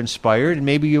if you get inspired. And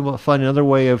maybe you'll find another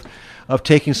way of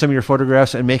taking some of your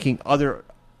photographs and making other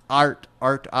art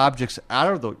objects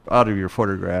out of your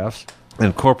photographs and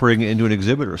incorporating it into an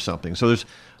exhibit or something. So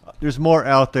there's more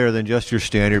out there than just your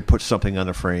standard put something on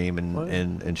a frame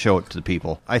and show it to the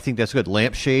people. I think that's good.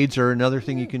 Lampshades are another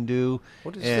thing you can do.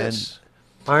 What is this?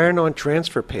 Iron-on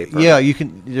transfer paper. Yeah, you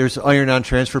can. There's iron-on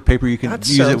transfer paper. You can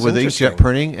use it with inkjet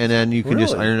printing, and then you can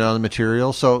just iron it on the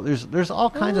material. So there's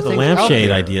all kinds of things. The lampshade out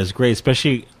there. idea is great,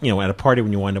 especially at a party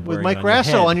when you wind up with wearing Mike it on your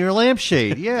Grasso head. on your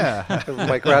lampshade. Yeah,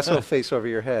 Mike Grasso face over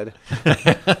your head.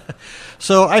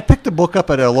 So I picked the book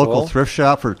up at a local thrift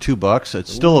shop for $2.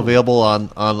 It's still available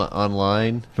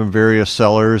online from various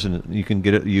sellers, and you can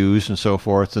get it used and so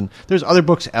forth. And there's other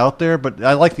books out there, but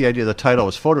I like the idea. The title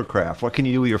is Photocraft. What can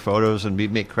you do with your photos and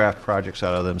make craft projects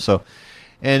out of them? So,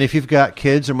 and if you've got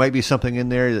kids, there might be something in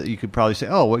there that you could probably say,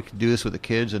 oh, we could do this with the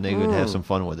kids, and they would have some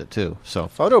fun with it too. So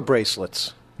photo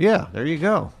bracelets. Yeah, there you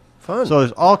go. Fun. So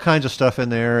there's all kinds of stuff in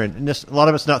there, and a lot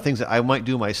of it's not things that I might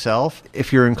do myself.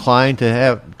 If you're inclined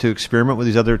to experiment with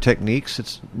these other techniques,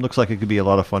 it looks like it could be a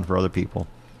lot of fun for other people.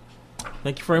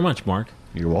 Thank you very much, Mark.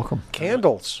 You're welcome.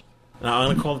 Candles. Now, I'm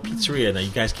going to call the pizzeria. Now, you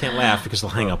guys can't laugh because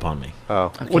they'll hang up on me. Oh,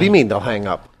 okay. What do you mean they'll hang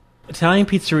up? Italian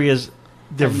pizzerias,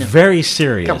 they're very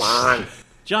serious. Come on.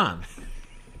 John.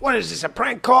 What is this, a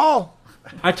prank call?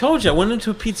 I told you, I went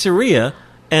into a pizzeria,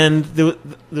 and there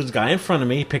was a guy in front of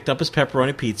me. He picked up his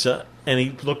pepperoni pizza, and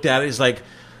he looked at it. He's like,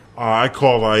 I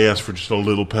called. I asked for just a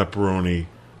little pepperoni.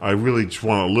 I really just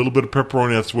want a little bit of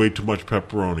pepperoni. That's way too much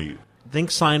pepperoni. Think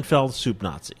Seinfeld soup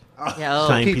Nazi.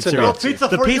 Italian pizzeria. Pizza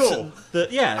for you.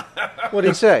 What did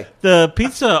he say? The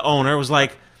pizza owner was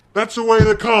like, that's the way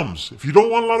that comes. If you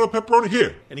don't want a lot of pepperoni,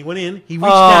 here. And he went in, he reached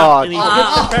out, and he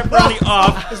ripped the pepperoni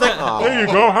off. It's like, there you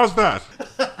go. How's that?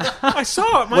 I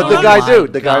saw it. What did the guy do?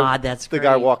 The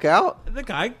guy walk out? The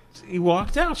guy, he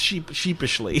walked out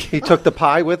sheepishly. He took the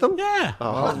pie with him? Yeah.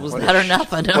 Was that or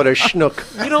nothing? What a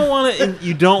schnook. You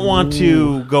don't want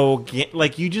to go,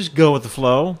 you just go with the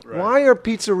flow. Right. Why are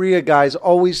pizzeria guys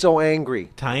always so angry?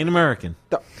 Italian-American.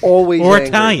 They're always Or angry.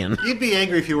 Italian. You'd be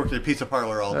angry if you worked at a pizza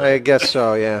parlor all day. I guess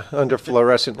so, yeah. Under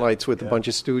fluorescent lights with a bunch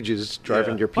of stooges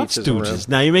driving your pizzas around.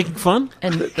 Now you're making fun?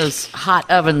 And those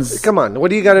hot ovens. Come on,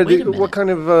 what do you got to do? What kind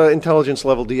of intelligence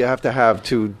level do you have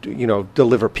to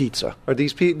deliver pizza? Are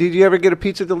these? Did you ever get a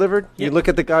pizza delivered? Yep. You look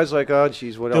at the guys like, oh,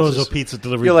 geez, what else? Those are pizza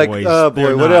delivery You're like, boys. oh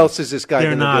boy, what else is this guy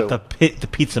They're going to do? not the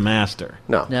pizza master.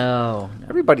 No.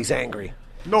 Everybody's angry.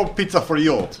 No pizza for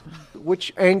you.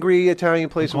 Which angry Italian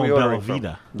place are we ordering from?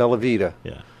 Bella Vita.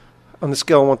 Yeah. On the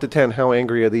scale of 1 to 10, how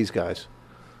angry are these guys?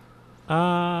 They're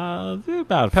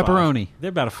about a Pepperoni. 5. They're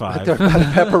about a 5. They're about a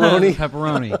pepperoni?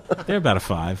 Pepperoni. They're about a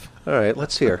 5. All right,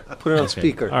 let's hear. Put it on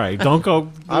speaker. All right, don't go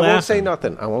I won't laughing. say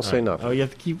nothing. I won't say nothing. Oh, you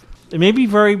have to keep... It may be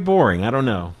very boring. I don't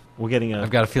know. We're getting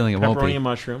I've got a feeling it won't be. pepperoni and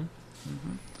mushroom.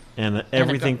 And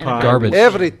everything and a pie. garbage.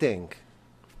 Everything.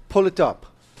 Pull it up.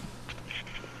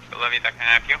 Can I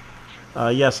help you?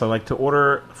 Yes, I'd like to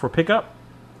order for pickup.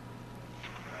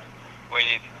 What do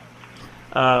you need?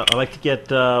 I'd like to get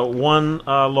one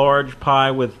large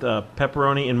pie with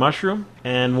pepperoni and mushroom,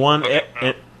 and one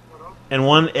and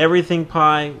one everything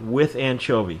pie with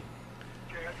anchovy.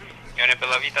 You want a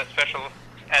Bella Vita special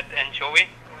at anchovy?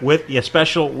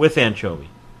 Special with anchovy.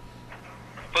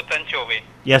 Put anchovy.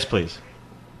 Yes, please.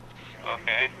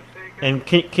 Okay. And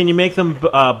can you make them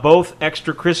both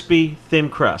extra crispy, thin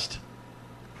crust?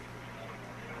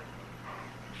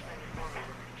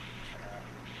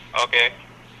 Okay.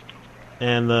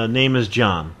 And the name is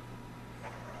John.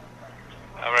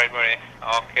 All right, buddy.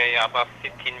 Okay, about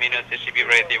 15 minutes it should be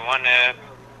ready. One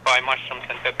pie, mushrooms,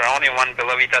 and pepperoni. One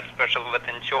Bella Vita special with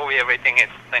anchovy. Everything is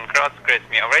thin crust,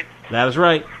 crispy. All right? That is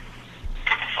right.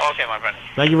 Okay, my friend.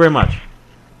 Thank you very much.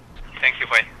 Thank you.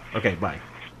 Bye. Okay, bye.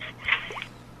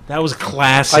 That was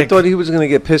classic. I thought he was going to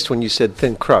get pissed when you said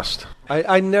thin crust.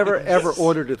 I never, ever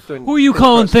ordered a thin Who are you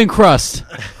calling thin crust?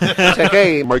 It's like,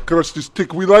 hey, My crust is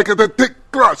thick. We like it a thick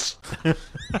crust. you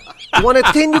want a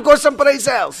tin, you go someplace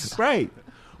else. Right.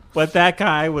 But that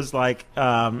guy was like,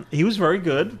 he was very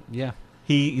good. Yeah.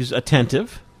 He was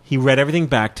attentive. He read everything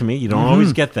back to me. You don't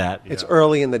always get that. It's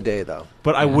early in the day, though.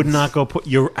 But I would not go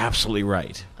you're absolutely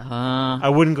right. I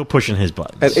wouldn't go pushing his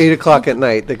buttons. At 8 o'clock at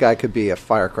night, the guy could be a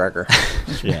firecracker.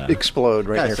 Yeah. Explode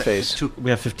right in your face.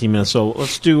 We have 15 minutes, so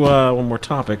let's do one more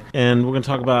topic. And we're going to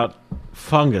talk about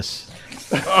fungus.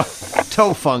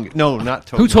 toe fungus. No, not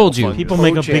toe. Who told you? fungus. People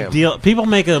make a jam. big deal. People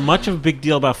make a much of a big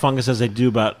deal about fungus as they do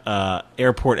about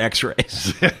airport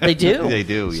X-rays. They do. They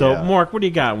do. So, yeah. Mark, what do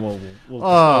you got? We'll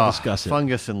discuss it.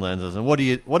 Fungus and lenses, and what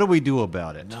do we do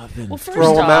about it? Nothing. Well, first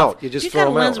Throw 'em off, out. You just if throw got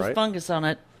 'em a lens out, with right? fungus on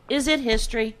it. Is it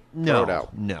history? No, Throw it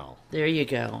out. no. There you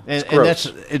go. And gross.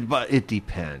 that's it. But it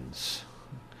depends.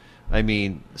 I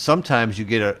mean, sometimes you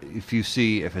get if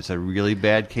it's a really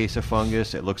bad case of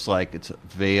fungus, it looks like it's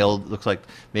veiled. Looks like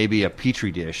maybe a petri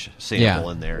dish sample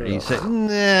in there. And you say,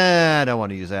 nah, I don't want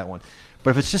to use that one.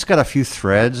 But if it's just got a few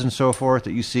threads and so forth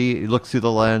that you see, you look through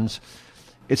the lens,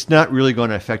 it's not really going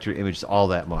to affect your image all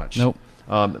that much. Nope.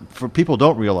 For people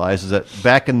don't realize is that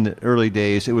back in the early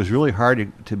days, it was really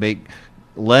hard to make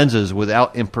lenses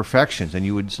without imperfections, and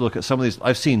you would look at some of these.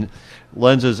 I've seen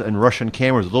lenses in Russian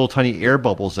cameras with little tiny air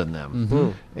bubbles in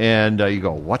them, and you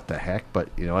go, "What the heck?" But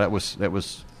that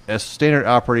was a standard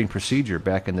operating procedure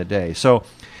back in the day. So,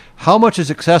 how much is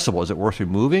accessible? Is it worth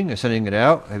removing and sending it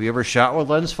out? Have you ever shot with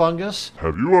lens fungus?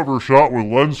 Have you ever shot with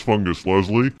lens fungus,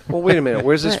 Leslie? Well, wait a minute.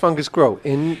 Where's this fungus grow?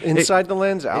 Inside the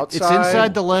lens? Outside? It's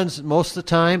inside the lens most of the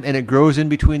time, and it grows in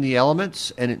between the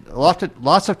elements. And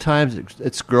lots of times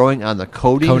it's growing on the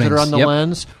coatings that are on the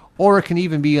lens, or it can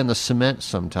even be on the cement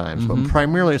sometimes. But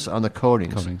primarily it's on the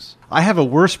coatings. I have a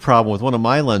worse problem with one of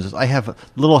my lenses. I have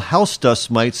little house dust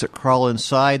mites that crawl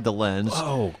inside the lens.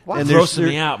 Oh, and grossing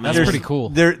me out, man. That's pretty cool.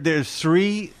 There's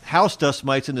 3 house dust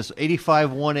mites in this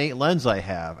 85-1.8 lens I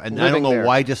have, and I don't know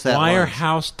why just that. Why are lens.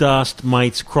 house dust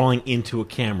mites crawling into a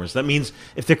cameras? That means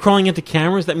if they're crawling into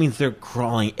cameras, that means they're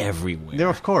crawling everywhere. They're,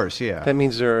 of course, yeah. That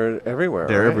means they're everywhere.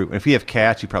 They're right? everywhere. If you have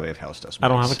cats, you probably have house dust mites.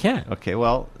 I don't have a cat. Okay,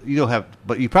 well, you don't have,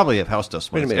 but you probably have house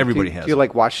dust Wait a mites. minute. Everybody do has. you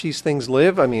like watch these things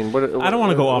live? I mean, what? I don't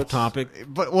want to go off what's- topic.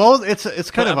 But well,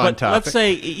 it's kind of on But topic. let's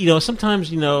say sometimes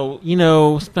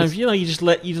sometimes you just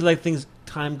let things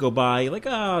time go by. You're like,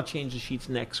 I'll change the sheets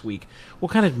next week.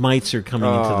 What kind of mites are coming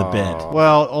into the bed?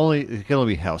 Well, it can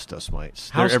only be house dust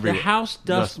mites. They're The everywhere. house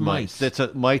dust mites. That's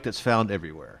a mite that's found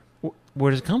everywhere.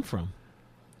 Where does it come from?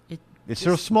 It's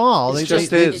so small. It They just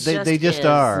just, is. they just is.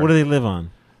 are. What do they live on?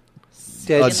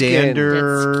 Dead skin.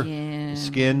 dander, Dead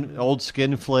skin, old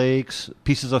skin flakes,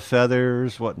 pieces of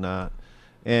feathers, whatnot.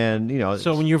 And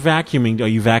So when you're vacuuming, are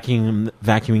you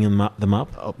vacuuming them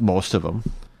up? most of them.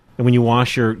 And when you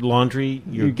wash your laundry,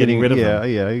 you're getting rid of them.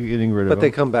 Yeah, you're getting rid of them. But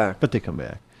they come back. But they come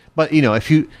back. But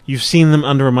if You've seen them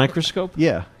under a microscope?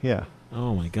 yeah.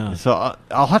 Oh my god! So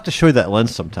I'll have to show you that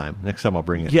lens sometime. Next time I'll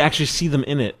bring it. You actually see them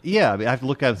in it. Yeah, I mean, I have to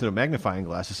look at it through a magnifying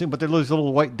glass to see. But there are those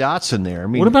little white dots in there. I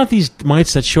mean, What about these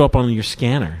mites that show up on your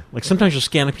scanner? Like sometimes you'll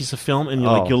scan a piece of film and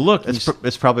you'll look.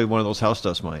 It's probably one of those house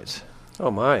dust mites.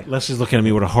 Oh my! Leslie's looking at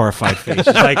me with a horrified face. She's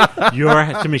like,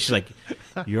 to me, she's like,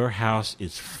 your house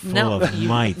is full of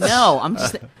mites. No, I'm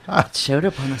just. It showed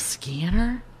up on a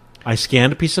scanner. I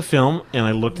scanned a piece of film and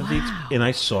I looked at and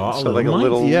I saw So like a mite.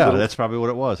 little- Yeah, that's probably what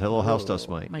it was. A little house dust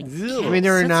mite. My I cat mean,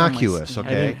 they're sits on my innocuous. skin.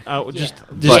 Okay. Just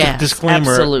Yes,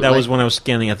 disclaimer. absolutely. That was when I was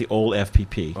scanning at the old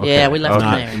FPP. Yeah, we left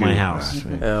not them there. my house.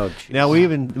 Oh, geez. Now we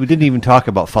didn't even talk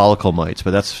about follicle mites, but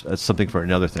that's something for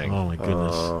another thing. Oh my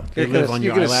goodness! You're They live gonna- on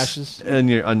you're your gonna eyelashes.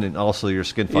 And also your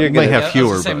skin. You're You might gonna- have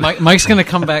fewer. Say, but Mike's going to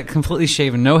come back completely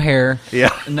shaven, no hair, yeah.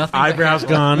 nothing, Eyebrows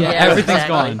gone. Yeah, Yeah, everything's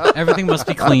exactly. gone. Everything must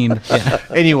be cleaned. Yeah.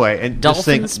 Anyway, and just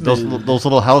Dolphin think those smooth. those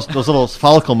little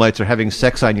follicle mites are having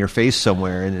sex on your face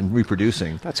somewhere and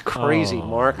reproducing. That's crazy,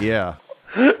 Mark. Yeah.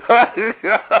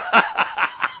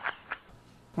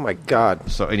 Oh my God!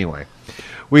 So anyway,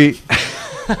 we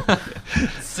I'm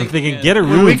thinking, get a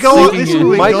room. we go. sinking This is in. when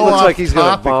we Mike go looks off like he's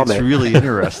gonna topic. It's vomit. really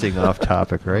interesting off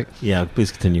topic, right? Yeah,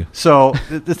 please continue. So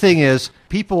the thing is,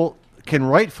 people can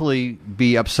rightfully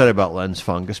be upset about lens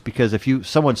fungus because if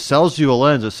someone sells you a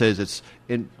lens that says it's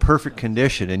in perfect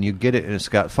condition and you get it and it's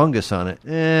got fungus on it,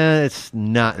 it's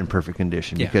not in perfect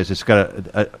condition because it's got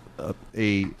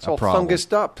It's all problem.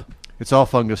 fungused up. It's all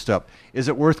fungused up. Is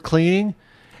it worth cleaning?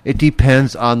 It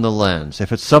depends on the lens.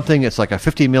 If it's something that's like a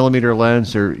 50 millimeter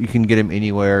lens, or you can get them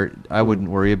anywhere, I wouldn't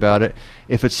worry about it.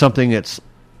 If it's something that's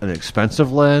an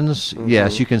expensive lens,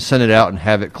 yes, you can send it out and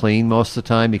have it clean most of the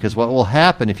time, because what will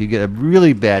happen if you get a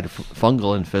really bad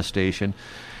fungal infestation,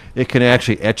 it can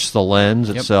actually etch the lens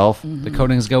itself. The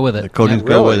coatings go with it. The coatings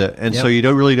go with it, and so you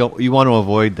you want to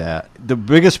avoid that. The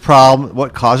biggest problem,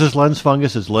 what causes lens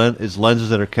fungus, is lenses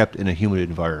that are kept in a humid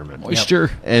environment.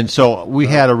 Moisture. And so we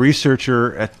had a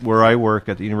researcher at where I work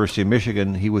at the University of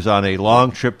Michigan. He was on a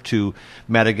long trip to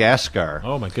Madagascar.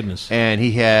 Oh my goodness! And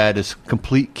he had his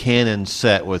complete Canon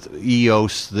set with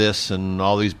EOS this and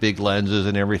all these big lenses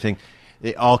and everything.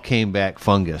 it all came back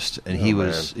fungused, and he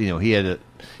was,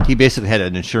 he basically had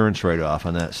an insurance write-off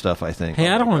on that stuff, I think. Hey,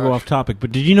 I don't want to go off topic,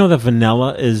 but did you know that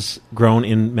vanilla is grown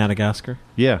in Madagascar?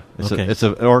 Yeah, it's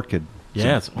an orchid.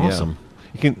 Yeah, it's awesome.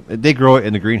 They grow it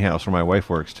in the greenhouse where my wife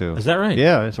works too. Is that right?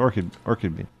 Yeah, it's orchid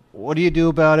bean. What do you do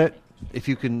about it? If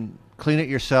you can clean it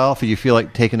yourself, or you feel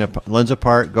like taking a lens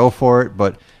apart, go for it.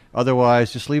 But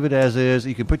otherwise, just leave it as is.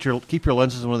 You can keep your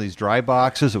lenses in one of these dry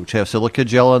boxes, which have silica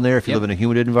gel in there. If you live in a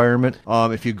humid environment,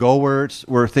 if you go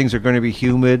where things are going to be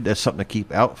humid, that's something to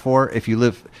keep out for. If you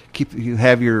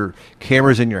have your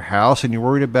cameras in your house and you're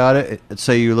worried about it, let's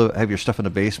say you have your stuff in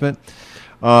the basement.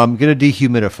 Get a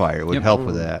dehumidifier. It would help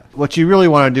with that. What you really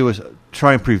want to do is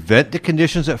try and prevent the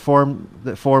conditions that form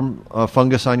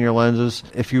fungus on your lenses.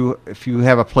 If you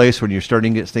have a place when you're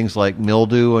starting to get things like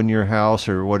mildew in your house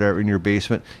or whatever in your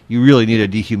basement, you really need a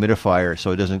dehumidifier so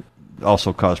it doesn't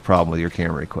also cause problem with your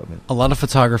camera equipment. A lot of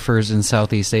photographers in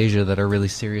Southeast Asia that are really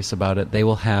serious about it, they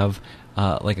will have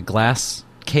like a glass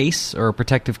case or a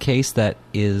protective case that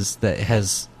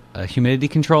has humidity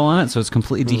control on it, so it's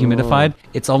completely dehumidified.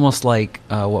 It's almost like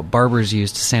what barbers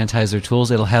use to sanitize their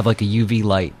tools. It'll have like a UV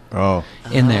light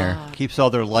in there. Keeps all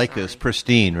their Leicas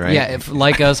pristine, right? Yeah,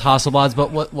 Leicas, Hasselblads,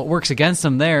 but what works against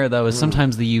them there, though, is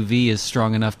sometimes the UV is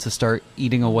strong enough to start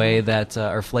eating away that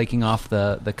or flaking off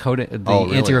the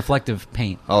anti-reflective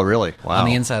paint. Oh, really? Wow. On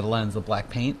the inside of the lens, the black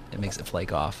paint, it makes it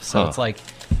flake off. So it's like,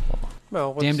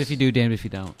 damned if you do, damned if you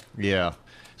don't. Yeah.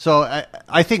 So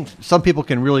I think some people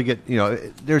can really get,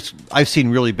 I've seen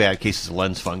really bad cases of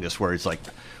lens fungus where it's like,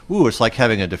 it's like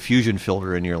having a diffusion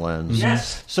filter in your lens.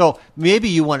 Yes. So maybe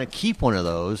you want to keep one of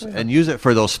those and use it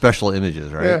for those special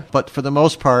images, right? Yeah. But for the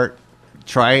most part,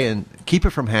 try and keep it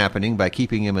from happening by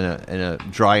keeping them in a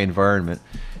dry environment.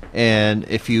 And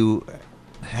if you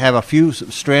have a few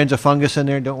strands of fungus in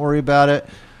there, don't worry about it,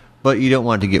 but you don't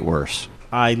want it to get worse.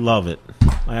 I love it.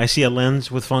 I see a lens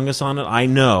with fungus on it. I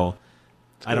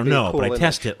don't know, but I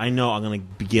test it. I know I'm going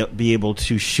to be able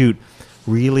to shoot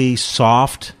really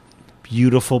soft,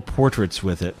 beautiful portraits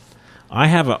with it. I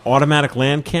have an automatic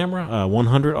land camera, a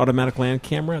 100 automatic land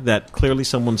camera that clearly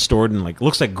someone stored and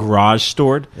looks like garage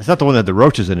stored. It's not the one that the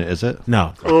roaches in it, is it?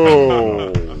 No.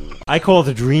 Oh. I call it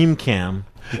the Dream Cam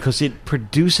because it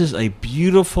produces a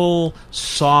beautiful,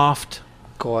 soft,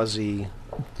 gauzy,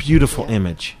 beautiful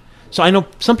image. So I know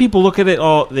some people look at it,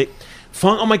 oh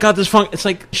my God, this funk! It's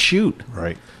like shoot,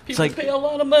 right? People pay a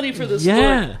lot of money for this.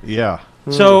 Yeah, yeah.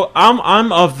 So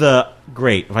I'm of the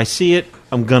great. If I see it,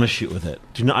 I'm gonna shoot with it.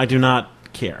 I do not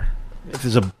care. If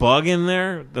there's a bug in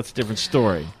there, that's a different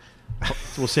story.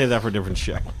 We'll save that for a different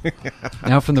show.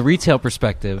 Now, from the retail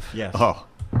perspective, yes.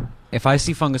 If I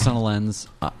see fungus on a lens,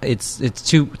 it's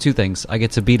two things. I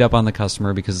get to beat up on the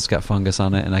customer because it's got fungus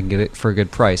on it, and I can get it for a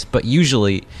good price. But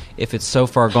usually, if it's so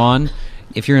far gone,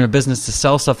 if you're in a business to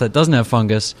sell stuff that doesn't have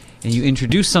fungus, and you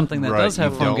introduce something that does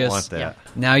have fungus,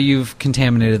 now you've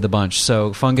contaminated the bunch.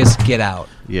 So fungus, get out.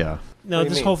 Yeah. No,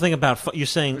 this whole thing about you're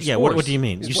saying, what do you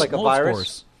mean? It's like a virus.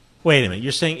 Spores. Wait a minute.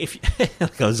 You're saying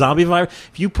like a zombie virus?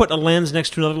 If you put a lens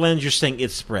next to another lens, you're saying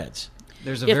it spreads.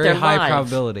 There's a very high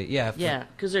probability. Yeah,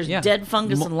 because there's dead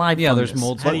fungus and live fungus. Yeah, there's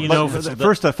mold. How do you know?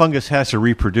 First, the fungus has to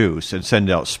reproduce and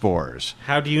send out spores.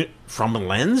 How do you from a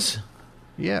lens?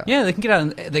 Yeah, they can get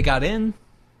out. They got in.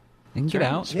 They can get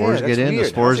out. Spores get in. The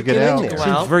spores get out. It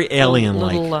seems very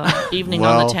alien-like. Evening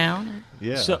on the town.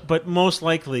 Yeah. So, but most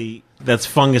likely, that's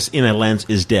fungus in a lens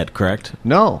is dead. Correct?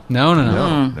 No.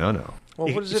 No.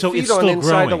 Well, what does it so feed it's on still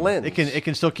inside growing. the lens? It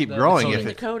can still keep growing if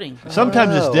the coating.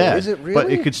 Sometimes it's dead, is it really?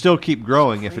 but it could still keep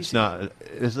growing if it's not.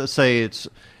 Let's say it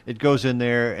goes in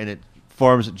there and it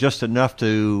forms just enough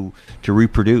to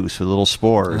reproduce with little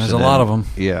spores. There's a lot of them.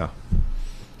 Yeah,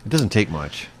 it doesn't take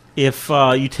much. If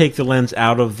you take the lens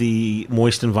out of the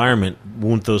moist environment,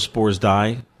 won't those spores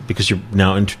die because you're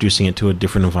now introducing it to a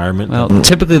different environment? Well,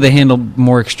 typically they handle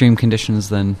more extreme conditions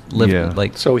than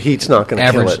like so heat's not going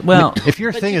to kill it. Well, if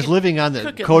your thing is living on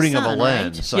the coating of a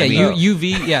lens, right?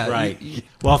 UV, yeah, right.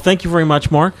 Well, thank you very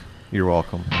much, Mark. You're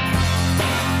welcome.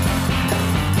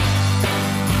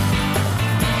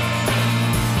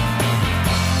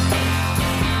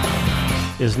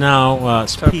 Is now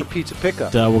time for pizza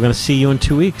pickup. We're going to see you in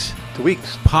 2 weeks. 2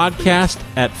 weeks. Podcast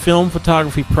at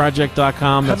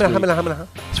filmphotographyproject.com.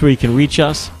 That's where you can reach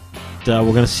us. We're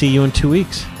going to see you in 2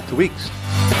 weeks. 2 weeks.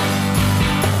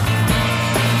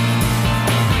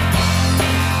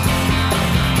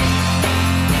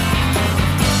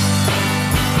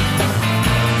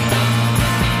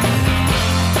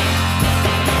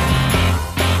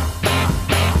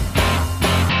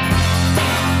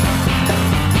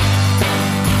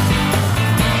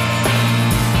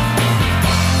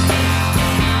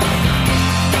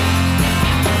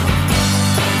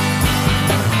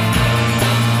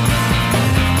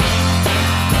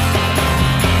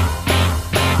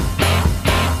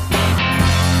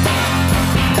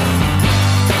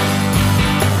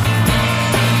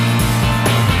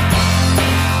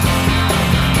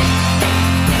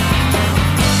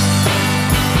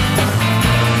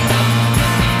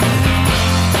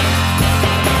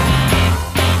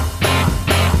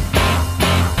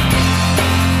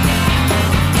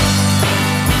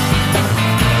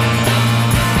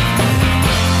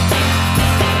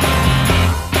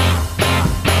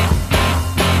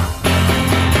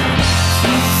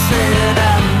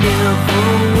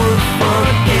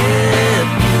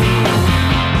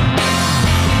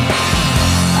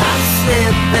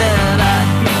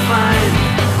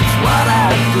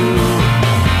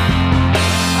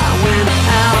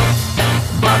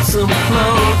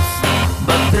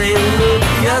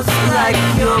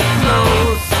 like your